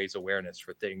platforms to raise awareness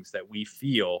for things that we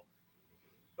feel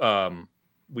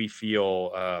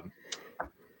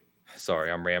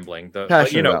sorry, I'm rambling.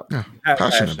 Passionate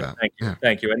about.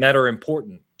 Thank you. And that are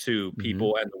important to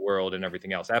people and the world and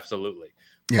everything else. Absolutely.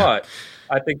 Yeah. But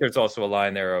I think there's also a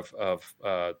line there of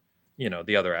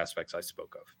the other aspects I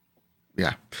spoke of.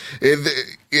 Yeah.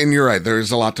 And you're right.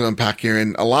 There's a lot to unpack here.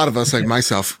 And a lot of us, like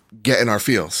myself, get in our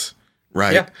feels.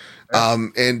 Right. Yeah.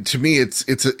 And to me,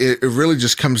 it really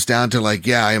just comes down to like,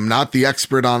 I am not the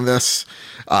expert on this.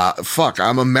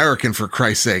 I'm American, for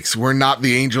Christ's sakes. We're not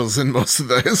the angels in most of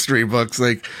the history books.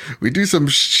 Like, we do some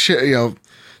shit,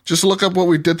 just look up what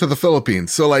we did to the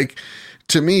Philippines. So like,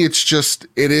 to me, it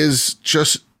is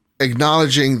just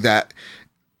acknowledging that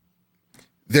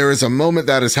there is a moment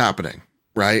that is happening,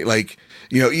 right? Like,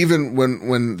 even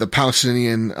when the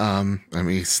Palestinian,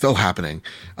 it's still happening,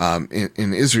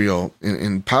 in Israel,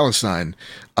 in Palestine,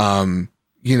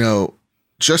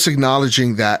 just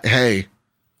acknowledging that, hey,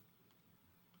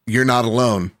 you're not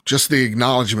alone. Just the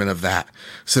acknowledgement of that,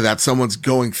 so that someone's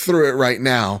going through it right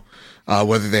now,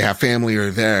 whether they have family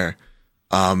or there,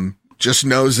 just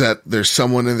knows that there's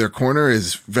someone in their corner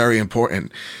is very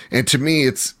important. And to me,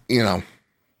 it's,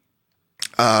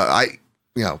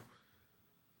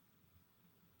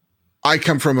 I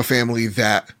come from a family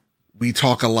that we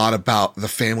talk a lot about the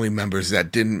family members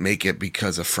that didn't make it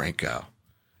because of Franco,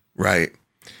 right?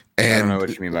 And I don't know what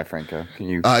you mean by Franco. Can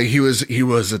you? He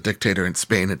was a dictator in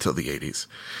Spain until the 80s.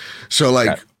 So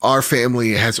like, our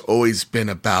family has always been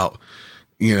about,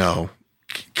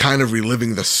 kind of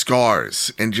reliving the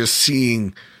scars and just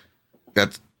seeing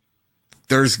that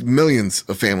there's millions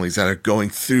of families that are going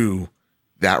through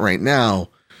that right now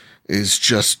is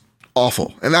just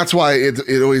awful. And that's why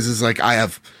it always is like, I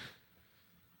have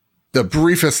the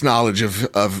briefest knowledge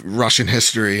of Russian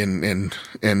history and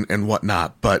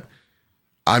whatnot, but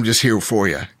I'm just here for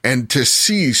you. And to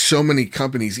see so many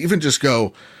companies even just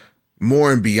go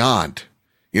more and beyond,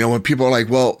 when people are like,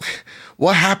 well,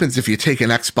 what happens if you take an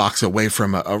Xbox away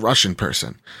from a Russian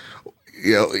person?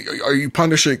 Are you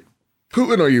punishing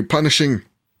Putin or are you punishing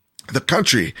the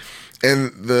country?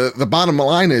 And the bottom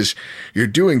line is, you're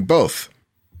doing both.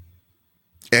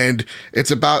 And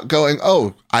it's about going,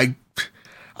 oh, I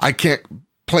can't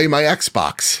play my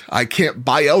Xbox. I can't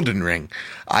buy Elden Ring.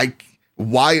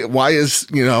 Why is,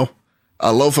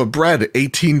 a loaf of bread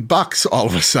 $18 all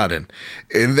of a sudden?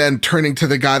 And then turning to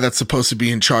the guy that's supposed to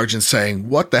be in charge and saying,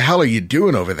 what the hell are you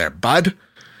doing over there, bud?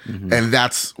 Mm-hmm. And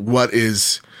that's what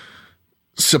is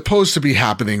supposed to be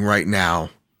happening right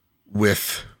now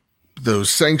with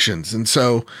those sanctions. And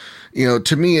so,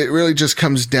 to me, it really just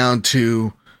comes down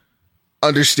to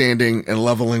understanding and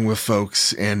leveling with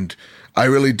folks. And I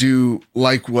really do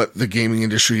like what the gaming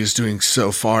industry is doing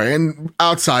so far, and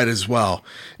outside as well.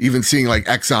 Even seeing like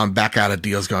Exxon back out of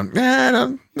deals going,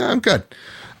 no, I'm good,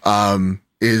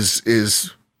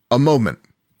 is a moment.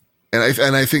 And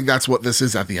I think that's what this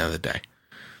is at the end of the day.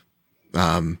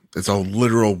 It's a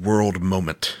literal world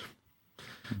moment.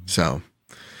 So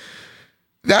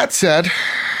that said,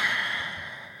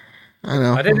 I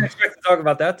know I didn't expect to talk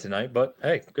about that tonight, but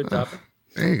hey, good topic.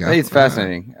 There you go. I think it's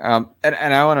fascinating. And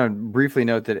I want to briefly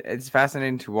note that it's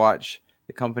fascinating to watch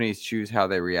the companies choose how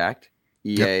they react.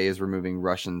 EA is removing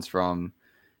Russians from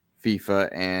FIFA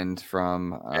and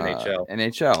from NHL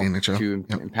to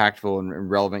impactful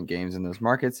and relevant games in those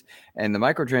markets. And the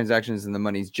microtransactions and the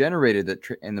monies generated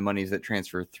and the monies that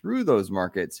transfer through those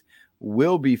markets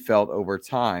will be felt over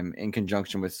time in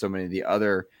conjunction with so many of the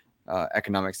other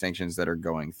economic sanctions that are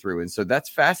going through. And so that's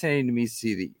fascinating to me to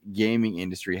see the gaming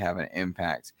industry have an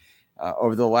impact.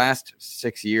 over the last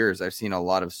 6 years, I've seen a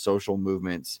lot of social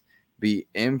movements be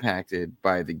impacted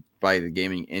by the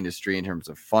gaming industry in terms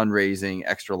of fundraising.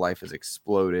 Extra Life has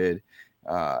exploded.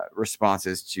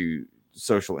 Responses to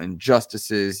social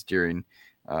injustices during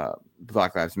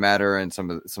Black Lives Matter and some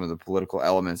of the political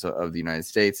elements of the United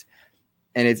States.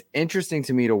 And it's interesting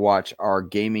to me to watch our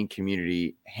gaming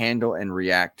community handle and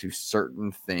react to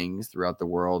certain things throughout the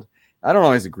world. I don't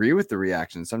always agree with the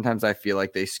reaction. Sometimes I feel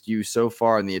like they skew so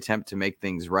far in the attempt to make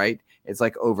things right. It's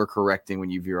like overcorrecting when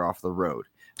you veer off the road.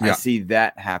 Yeah. I see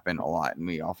that happen a lot.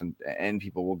 And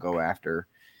people will go after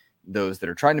those that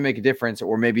are trying to make a difference,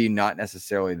 or maybe not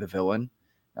necessarily the villain,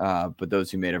 but those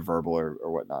who made a verbal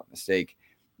or whatnot mistake.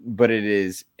 But it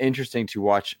is interesting to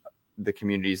watch the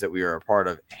communities that we are a part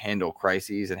of handle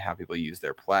crises and how people use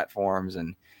their platforms.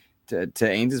 And to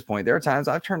Ains's point, there are times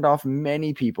I've turned off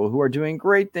many people who are doing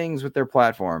great things with their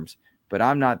platforms, but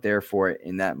I'm not there for it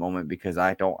in that moment because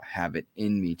I don't have it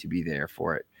in me to be there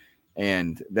for it.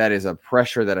 And that is a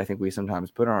pressure that I think we sometimes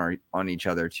put on each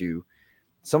other to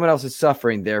someone else is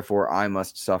suffering, therefore I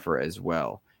must suffer as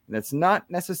well. And that's not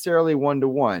necessarily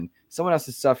one-to-one. Someone else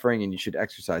is suffering and you should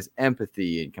exercise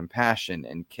empathy and compassion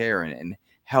and care and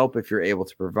help if you're able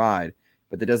to provide.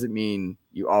 But that doesn't mean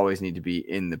you always need to be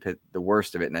in the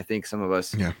worst of it. And I think some of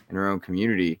us in our own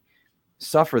community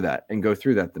suffer that and go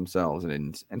through that themselves.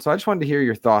 And so I just wanted to hear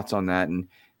your thoughts on that. And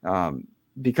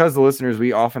because the listeners,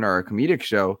 we often are a comedic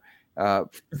show,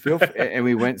 and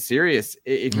we went serious.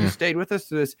 If you stayed with us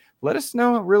through this, let us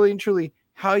know really and truly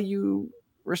how you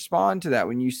respond to that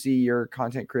when you see your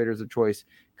content creators of choice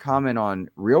comment on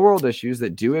real world issues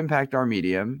that do impact our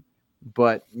medium,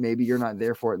 but maybe you're not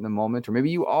there for it in the moment, or maybe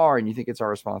you are and you think it's our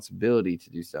responsibility to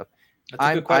do stuff. That's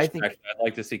a good question. I'd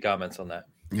like to see comments on that.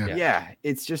 Yeah,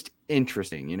 it's just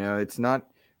interesting. It's not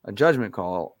a judgment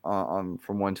call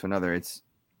from one to another. It's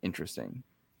interesting.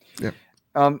 Yeah.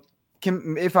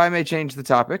 If I may change the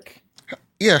topic.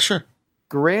 Yeah, sure.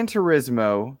 Gran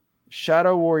Turismo,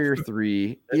 Shadow Warrior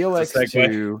 3, ELX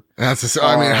 2.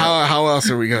 How else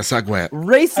are we going to segue it?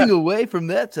 Racing away from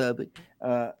that topic.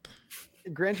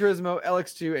 Gran Turismo,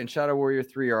 LX2, and Shadow Warrior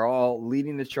 3 are all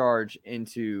leading the charge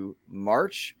into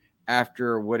March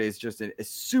after what is just a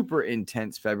super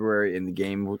intense February in the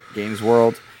games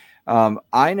world.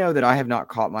 I know that I have not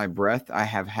caught my breath. I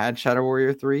have had Shadow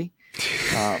Warrior 3.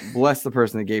 Bless the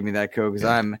person that gave me that code, because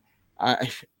I'm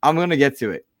going to get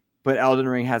to it. But Elden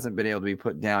Ring hasn't been able to be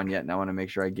put down yet, and I want to make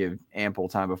sure I give ample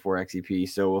time before XEP.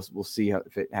 So we'll see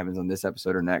if it happens on this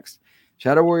episode or next.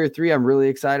 Shadow Warrior 3, I'm really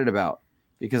excited about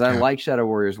because I like Shadow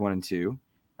Warriors 1 and 2.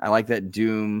 I like that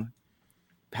Doom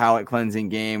palate cleansing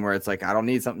game where it's like, I don't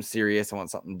need something serious. I want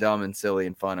something dumb and silly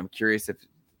and fun. I'm curious if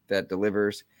that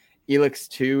delivers. Elix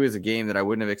 2 is a game that I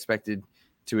wouldn't have expected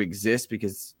to exist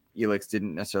because Elix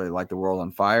didn't necessarily light the world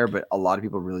on fire, but a lot of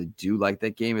people really do like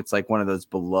that game. It's like one of those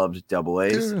beloved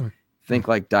AA's. Think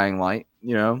like Dying Light,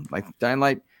 like Dying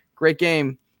Light, great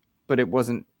game, but it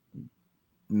wasn't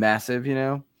massive,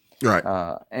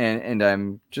 Right. And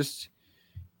I'm just,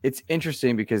 it's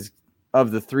interesting because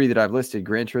of the three that I've listed,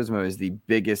 Gran Turismo is the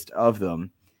biggest of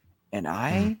them. And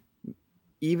I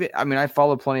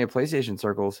follow plenty of PlayStation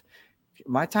circles.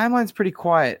 My timeline's pretty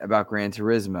quiet about Gran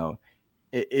Turismo.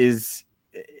 Is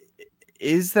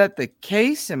that the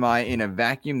case? Am I in a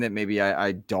vacuum that maybe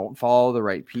I don't follow the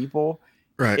right people?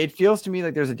 Right. It feels to me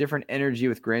like there's a different energy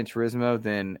with Gran Turismo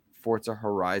than Forza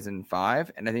Horizon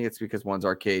 5. And I think it's because one's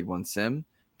arcade, one's sim.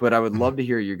 But I would love to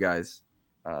hear you guys'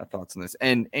 thoughts on this.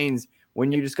 And Ains,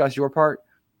 when you discuss your part,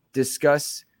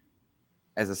 discuss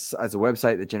as a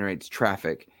website that generates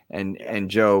traffic, and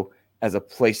Joe as a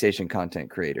PlayStation content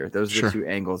creator. Those are the two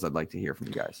angles I'd like to hear from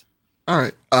you guys. All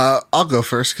right. I'll go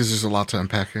first because there's a lot to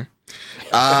unpack here.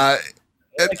 Yeah,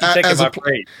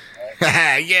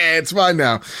 it's mine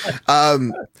now.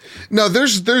 No,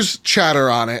 there's chatter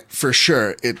on it for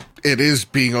sure. It is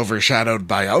being overshadowed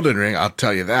by Elden Ring, I'll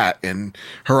tell you that, and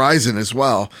Horizon as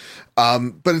well.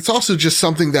 But it's also just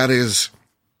something that is,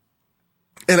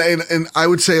 and I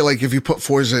would say, like, if you put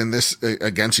Forza and this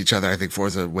against each other, I think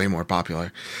Forza is way more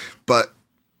popular. But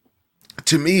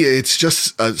to me, it's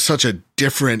just such a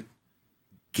different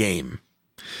game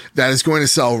that is going to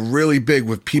sell really big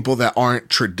with people that aren't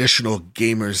traditional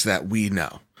gamers that we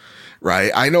know,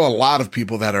 right? I know a lot of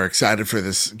people that are excited for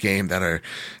this game that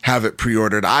have it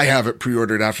pre-ordered. I have it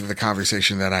pre-ordered after the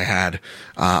conversation that I had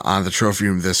on the trophy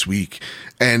room this week,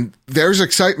 and there's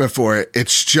excitement for it.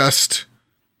 It's just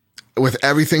with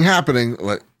everything happening,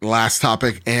 like last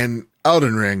topic and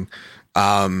Elden Ring,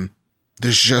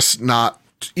 there's just not,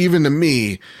 even to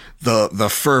me, the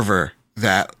fervor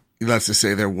that, let's just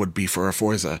say, there would be for a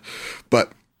Forza.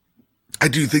 But I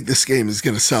do think this game is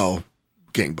going to sell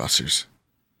gangbusters.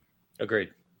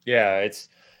 Agreed. Yeah,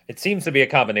 it seems to be a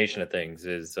combination of things.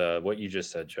 Is what you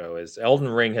just said, Joe? Is Elden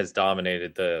Ring has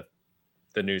dominated the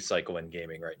news cycle in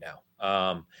gaming right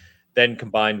now. Then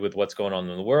combined with what's going on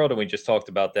in the world, and we just talked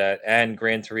about that, and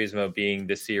Gran Turismo being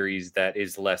the series that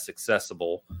is less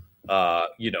accessible,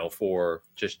 for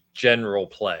just general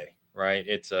play, right?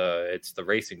 It's the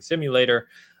racing simulator,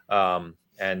 and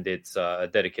it's a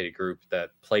dedicated group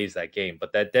that plays that game.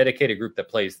 But that dedicated group that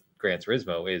plays Gran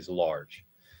Turismo is large.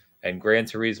 And Gran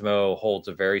Turismo holds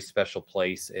a very special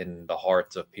place in the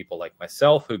hearts of people like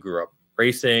myself who grew up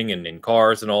racing and in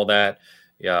cars and all that.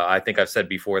 Yeah, I think I've said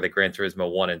before that Gran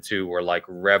Turismo 1 and 2 were like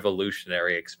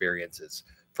revolutionary experiences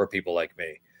for people like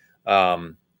me.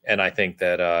 And I think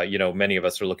that, many of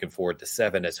us are looking forward to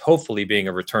 7 as hopefully being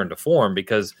a return to form,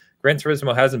 because Gran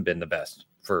Turismo hasn't been the best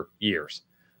for years.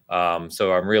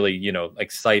 So I'm really,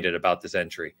 excited about this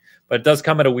entry. But it does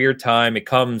come at a weird time. It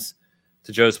comes,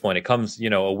 to Joe's point, it comes,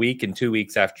 a week and 2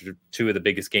 weeks after 2 of the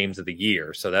biggest games of the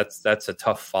year. So that's a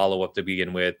tough follow-up to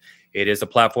begin with. It is a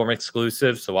platform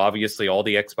exclusive, so obviously all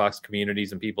the Xbox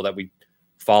communities and people that we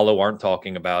follow aren't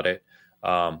talking about it.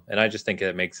 And I just think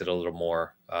it makes it a little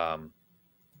more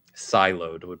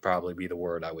siloed would probably be the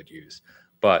word I would use.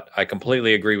 But I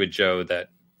completely agree with Joe that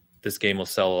this game will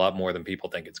sell a lot more than people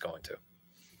think it's going to.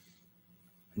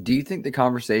 Do you think the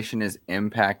conversation is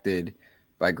impacted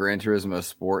by Gran Turismo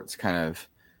Sport's kind of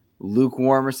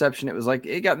lukewarm reception? It was like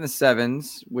it got in the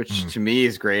 7s, which to me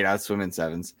is great. I swim in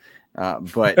 7s.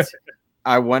 But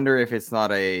I wonder if it's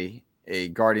not a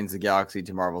Guardians of the Galaxy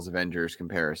to Marvel's Avengers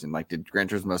comparison. Like, did Gran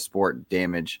Turismo Sport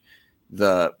damage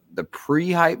the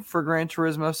pre-hype for Gran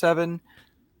Turismo 7?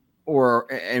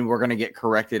 And we're going to get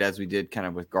corrected as we did kind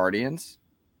of with Guardians?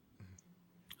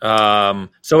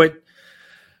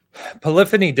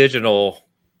 Polyphony Digital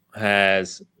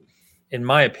has, in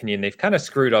my opinion, they've kind of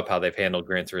screwed up how they've handled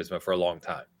Gran Turismo for a long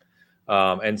time.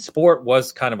 And Sport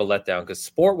was kind of a letdown because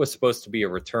Sport was supposed to be a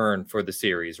return for the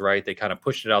series, right? They kind of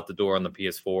pushed it out the door on the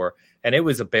PS4, and it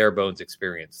was a bare bones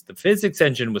experience. The physics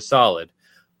engine was solid,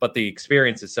 but the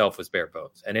experience itself was bare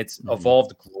bones. And it's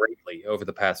evolved greatly over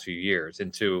the past few years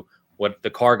into what the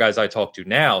car guys I talk to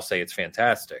now say it's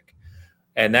fantastic.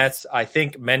 And I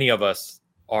think many of us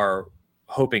are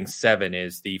hoping 7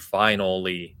 is the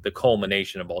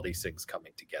culmination of all these things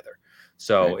coming together.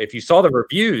 So if you saw the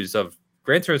reviews of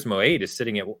Gran Turismo 8 is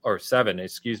sitting at, or 7,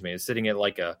 excuse me, is sitting at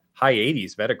like a high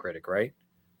 80s Metacritic, right?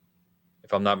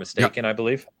 If I'm not mistaken, I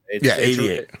believe. It's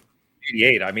 88.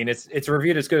 88. I mean, it's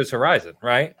reviewed as good as Horizon,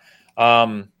 right?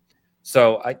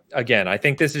 So I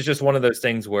think this is just one of those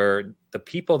things where the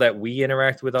people that we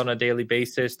interact with on a daily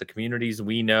basis, the communities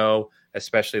we know,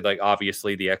 especially like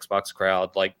obviously the Xbox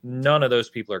crowd, like none of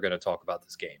those people are going to talk about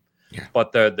this game. Yeah.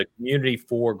 But the community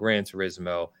for Gran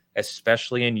Turismo,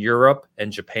 especially in Europe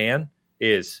and Japan,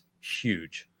 is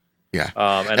huge. Yeah.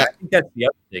 And I think that's the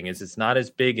other thing is it's not as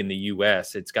big in the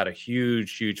US. It's got a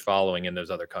huge following in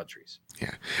those other countries.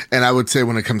 Yeah. And I would say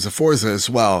when it comes to Forza as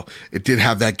well, it did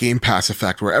have that Game Pass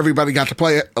effect where everybody got to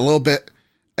play it a little bit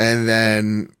and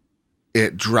then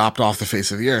it dropped off the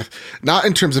face of the earth. Not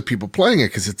in terms of people playing it,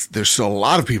 because there's still a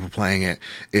lot of people playing it.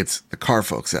 It's the car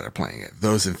folks that are playing it,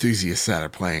 those enthusiasts that are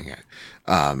playing it.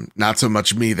 Not so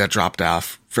much me that dropped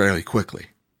off fairly quickly.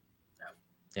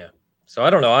 Yeah. So I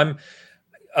don't know. I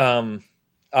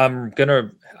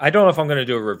don't know if I'm gonna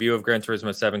do a review of Gran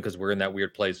Turismo 7 because we're in that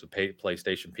weird place with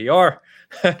PlayStation PR,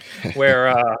 where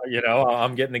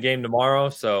I'm getting the game tomorrow,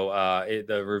 so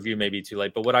the review may be too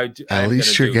late. But what I do, at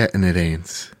least you're getting it,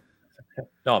 Ains.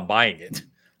 No, I'm buying it.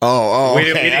 Oh, okay.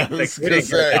 We didn't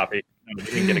get a copy. No, we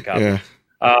didn't get a copy. Yeah.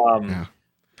 Yeah.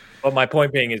 But my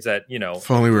point being is that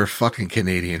if only we were fucking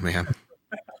Canadian, man.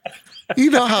 You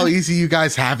know how easy you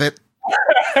guys have it.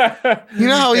 You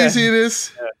know how easy it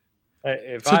is.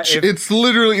 It's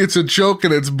literally a joke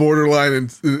and it's borderline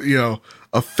and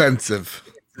offensive.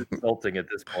 It's insulting at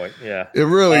this point. Yeah, it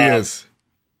really is.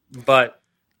 But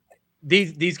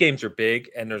these games are big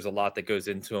and there's a lot that goes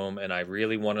into them, and I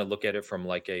really want to look at it from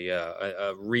like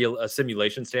a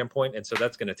simulation standpoint, and so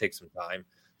that's going to take some time.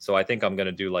 So I think I'm going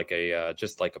to do like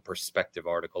just like a perspective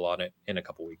article on it in a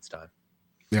couple weeks' time.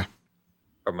 Yeah,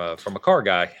 from a car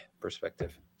guy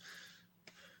perspective.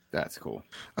 That's cool.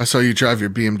 I saw you drive your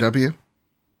BMW.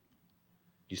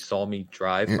 You saw me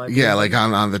drive my BMW? Yeah, like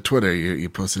on the Twitter, you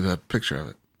posted a picture of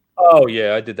it. Oh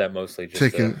yeah, I did that mostly. Just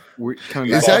is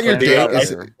that your day?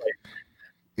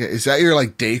 Is that your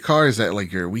like day car? Is that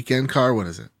like your weekend car? What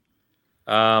is it?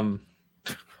 Are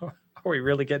we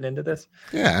really getting into this?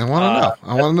 Yeah, I want to know.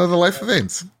 I want to know the life of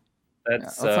Ains.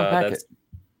 That's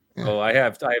I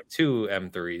have two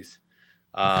M3s.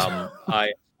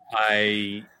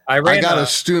 I got a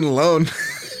student loan.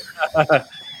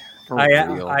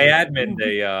 I adminned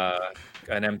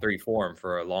an M3 forum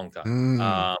for a long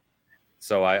time.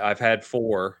 So I've had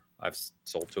 4. I've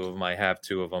sold 2 of them. I have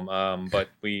 2 of them. But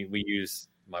we use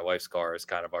my wife's car as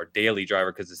kind of our daily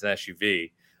driver because it's an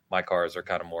SUV. My cars are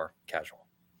kind of more casual.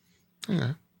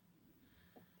 Yeah.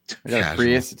 I got a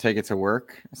Prius to take it to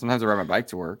work. Sometimes I ride my bike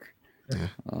to work. Yeah.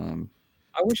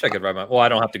 I wish I could ride I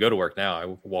don't have to go to work now. I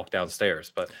walk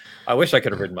downstairs, but I wish I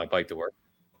could have ridden my bike to work.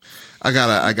 I got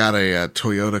a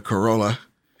Toyota Corolla.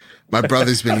 My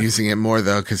brother's been using it more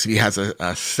though because he has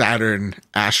a Saturn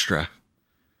Astra.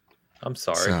 I'm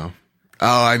sorry. So,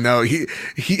 I know he.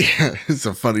 It's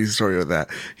a funny story with that.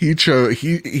 He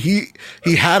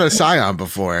had a Scion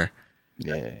before.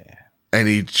 Yeah. And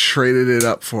he traded it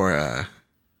up for a.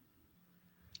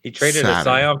 He traded Saturn. A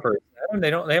Scion for a Saturn.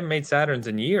 They haven't made Saturns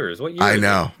in years. What year? I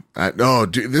know.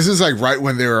 Dude, this is like right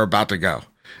when they were about to go.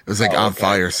 It was like on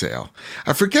fire sale.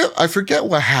 I forget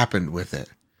what happened with it.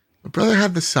 My brother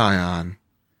had the Scion,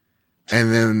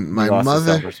 and then my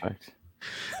mother.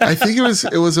 I think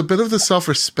it was a bit of the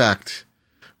self-respect,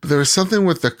 but there was something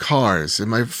with the cars,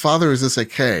 and my father was just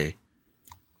like, "Hey,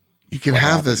 you can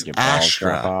have this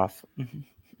Astra." And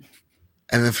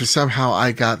then somehow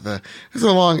I got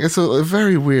it's a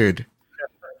very weird.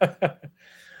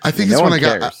 I think it's when I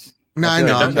got. No, I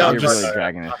know. I'm just really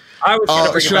dragging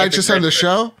it. Should I just end the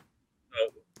show?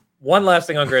 One last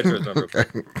thing on Gran Turismo.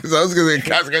 Because I was going to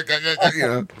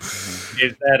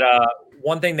is that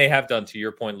one thing they have done, to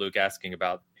your point, Luke, asking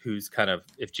about who's kind of,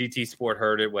 if GT Sport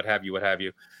heard it, what have you.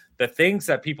 The things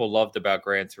that people loved about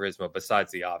Gran Turismo,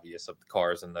 besides the obvious of the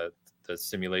cars and the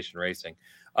simulation racing,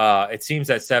 it seems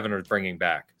that 7 are bringing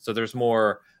back. So there's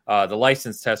more, the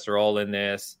license tests are all in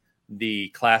this. The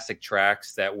classic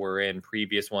tracks that were in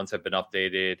previous ones have been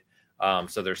updated.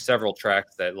 So there's several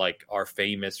tracks that like are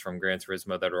famous from Gran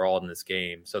Turismo that are all in this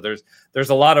game. So there's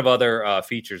a lot of other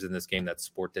features in this game that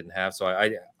Sport didn't have. So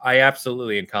I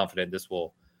absolutely am confident this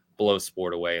will blow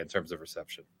Sport away in terms of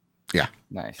reception. Yeah.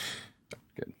 Nice.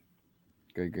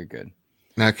 Good.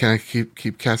 Now can I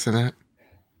keep casting that?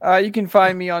 You can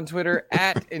find me on Twitter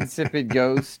at Insipid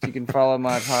Ghost. You can follow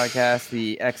my podcast,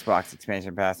 the Xbox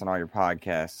Expansion Pass, on all your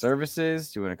podcast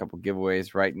services. Doing a couple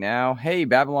giveaways right now. Hey,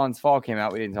 Babylon's Fall came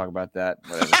out. We didn't talk about that.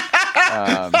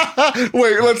 Whatever.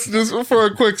 Wait, let's just for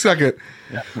a quick second.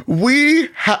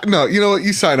 No, you know what?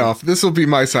 You sign off. This will be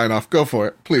my sign off. Go for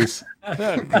it, please.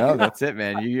 No, that's it,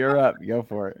 man. You're up. Go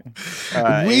for it.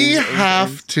 We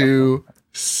have to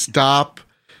stop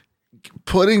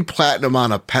putting Platinum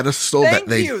on a pedestal that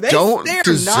they don't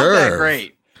deserve. Not that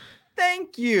great.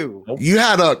 Thank you. You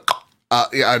had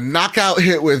a knockout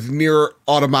hit with Nier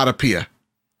Automatopoeia,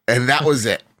 and that was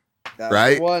it.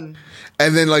 Right? One.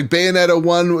 And then like Bayonetta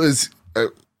 1 was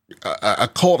a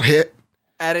cult hit.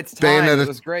 At its time, it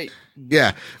was great.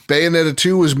 Yeah. Bayonetta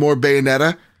 2 was more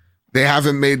Bayonetta. They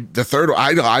haven't made the third one.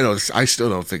 I know. I still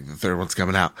don't think the third one's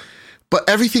coming out. But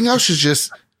everything else is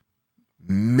just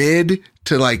mid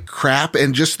to like crap,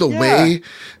 and just the way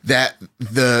that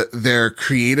their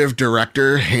creative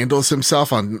director handles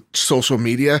himself on social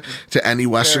media to any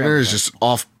Westerner is just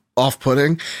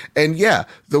off-putting. And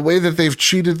the way that they've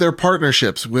treated their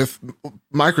partnerships with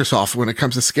Microsoft when it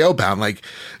comes to Scalebound, like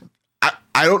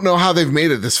I don't know how they've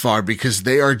made it this far, because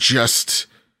they just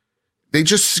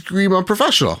scream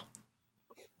unprofessional.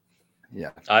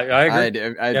 Yeah, I agree.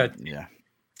 Yeah.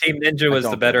 Team Ninja was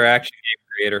the better action game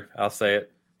creator. I'll say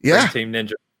it. Yeah. Team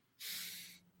Ninja.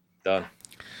 Done.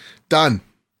 And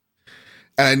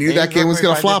I knew that game was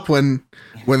going to flop when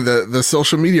the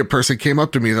social media person came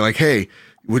up to me. They're like, "Hey,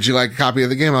 would you like a copy of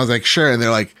the game?" I was like, "Sure." And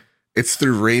they're like, "It's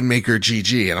through Rainmaker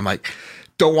GG." And I'm like,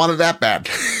 "Don't want it that bad."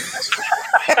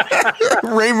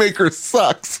 Rainmaker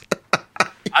sucks.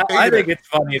 I think it's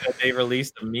funny that they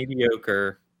released a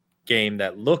mediocre game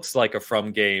that looks like a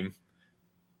From game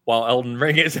while Elden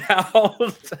Ring is out.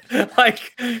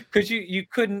 Like, because you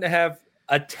couldn't have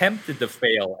attempted to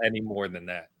fail any more than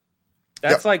that.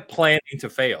 That's like planning to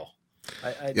fail.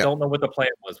 I don't know what the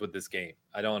plan was with this game.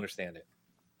 I don't understand it.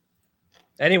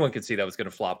 Anyone could see that was going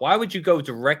to flop. Why would you go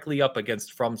directly up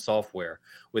against From Software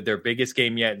with their biggest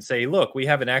game yet and say, "Look, we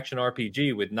have an action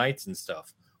RPG with knights and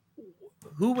stuff"?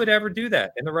 Who would ever do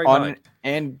that in the right mind?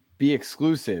 And be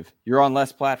exclusive. You're on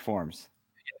less platforms.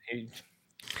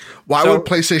 Why would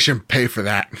PlayStation pay for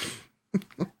that?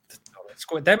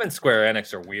 Them and Square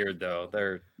Enix are weird, though.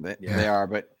 They are,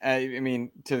 but I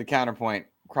mean, to the counterpoint,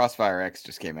 Crossfire X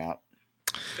just came out.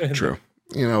 True.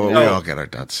 We all get our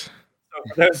duds. So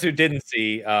for those who didn't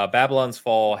see, Babylon's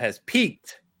Fall has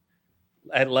peaked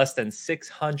at less than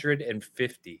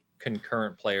 650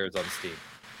 concurrent players on Steam.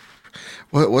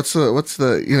 What's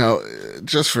the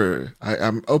just for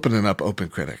I'm opening up Open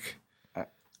Critic.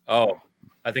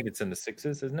 I think it's in the 6s,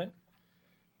 isn't it?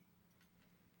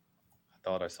 I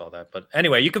thought I saw that, but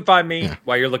anyway, you can find me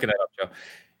while you're looking that up, Joe.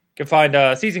 You can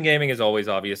find Season Gaming as always.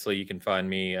 Obviously, you can find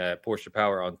me at Porsche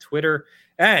Power on Twitter.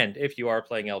 And if you are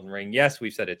playing Elden Ring, yes,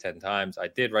 we've said it 10 times. I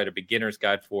did write a beginner's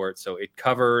guide for it, so it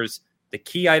covers the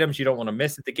key items you don't want to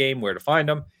miss at the game, where to find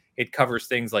them. It covers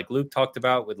things like Luke talked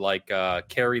about with like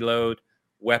carry load,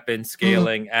 weapon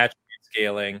scaling, attribute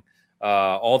scaling,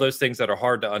 all those things that are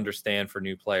hard to understand for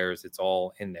new players. It's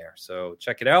all in there. So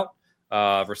check it out.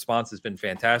 Response has been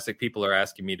fantastic. People are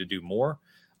asking me to do more.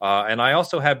 And I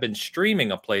also have been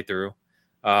streaming a playthrough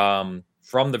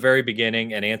from the very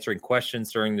beginning and answering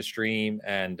questions during the stream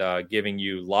and giving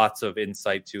you lots of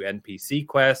insight to NPC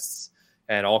quests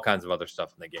and all kinds of other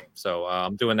stuff in the game. So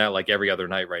I'm doing that like every other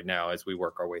night right now as we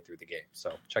work our way through the game.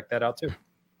 So check that out too.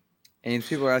 And if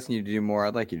people are asking you to do more,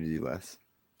 I'd like you to do less.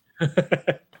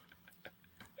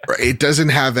 It doesn't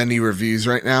have any reviews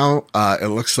right now. It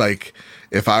looks like,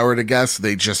 if I were to guess,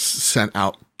 they just sent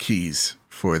out keys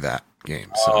for that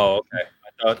game. So. Oh,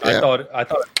 okay. I thought it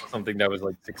was something that was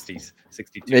like 60s,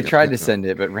 62. They tried to send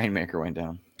it, but Rainmaker went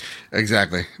down.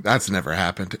 Exactly. That's never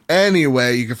happened.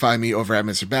 Anyway, you can find me over at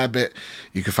Mr. Badbit.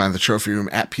 You can find the Trophy Room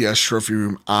at PS Trophy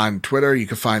Room on Twitter. You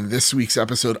can find this week's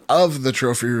episode of the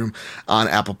Trophy Room on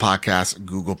Apple Podcasts,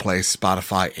 Google Play,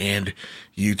 Spotify, and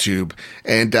YouTube.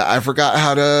 And I forgot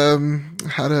how to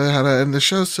end the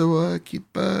show. So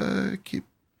keep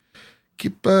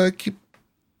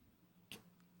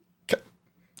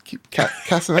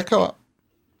casting that co-op.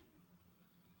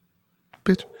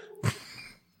 Bitch.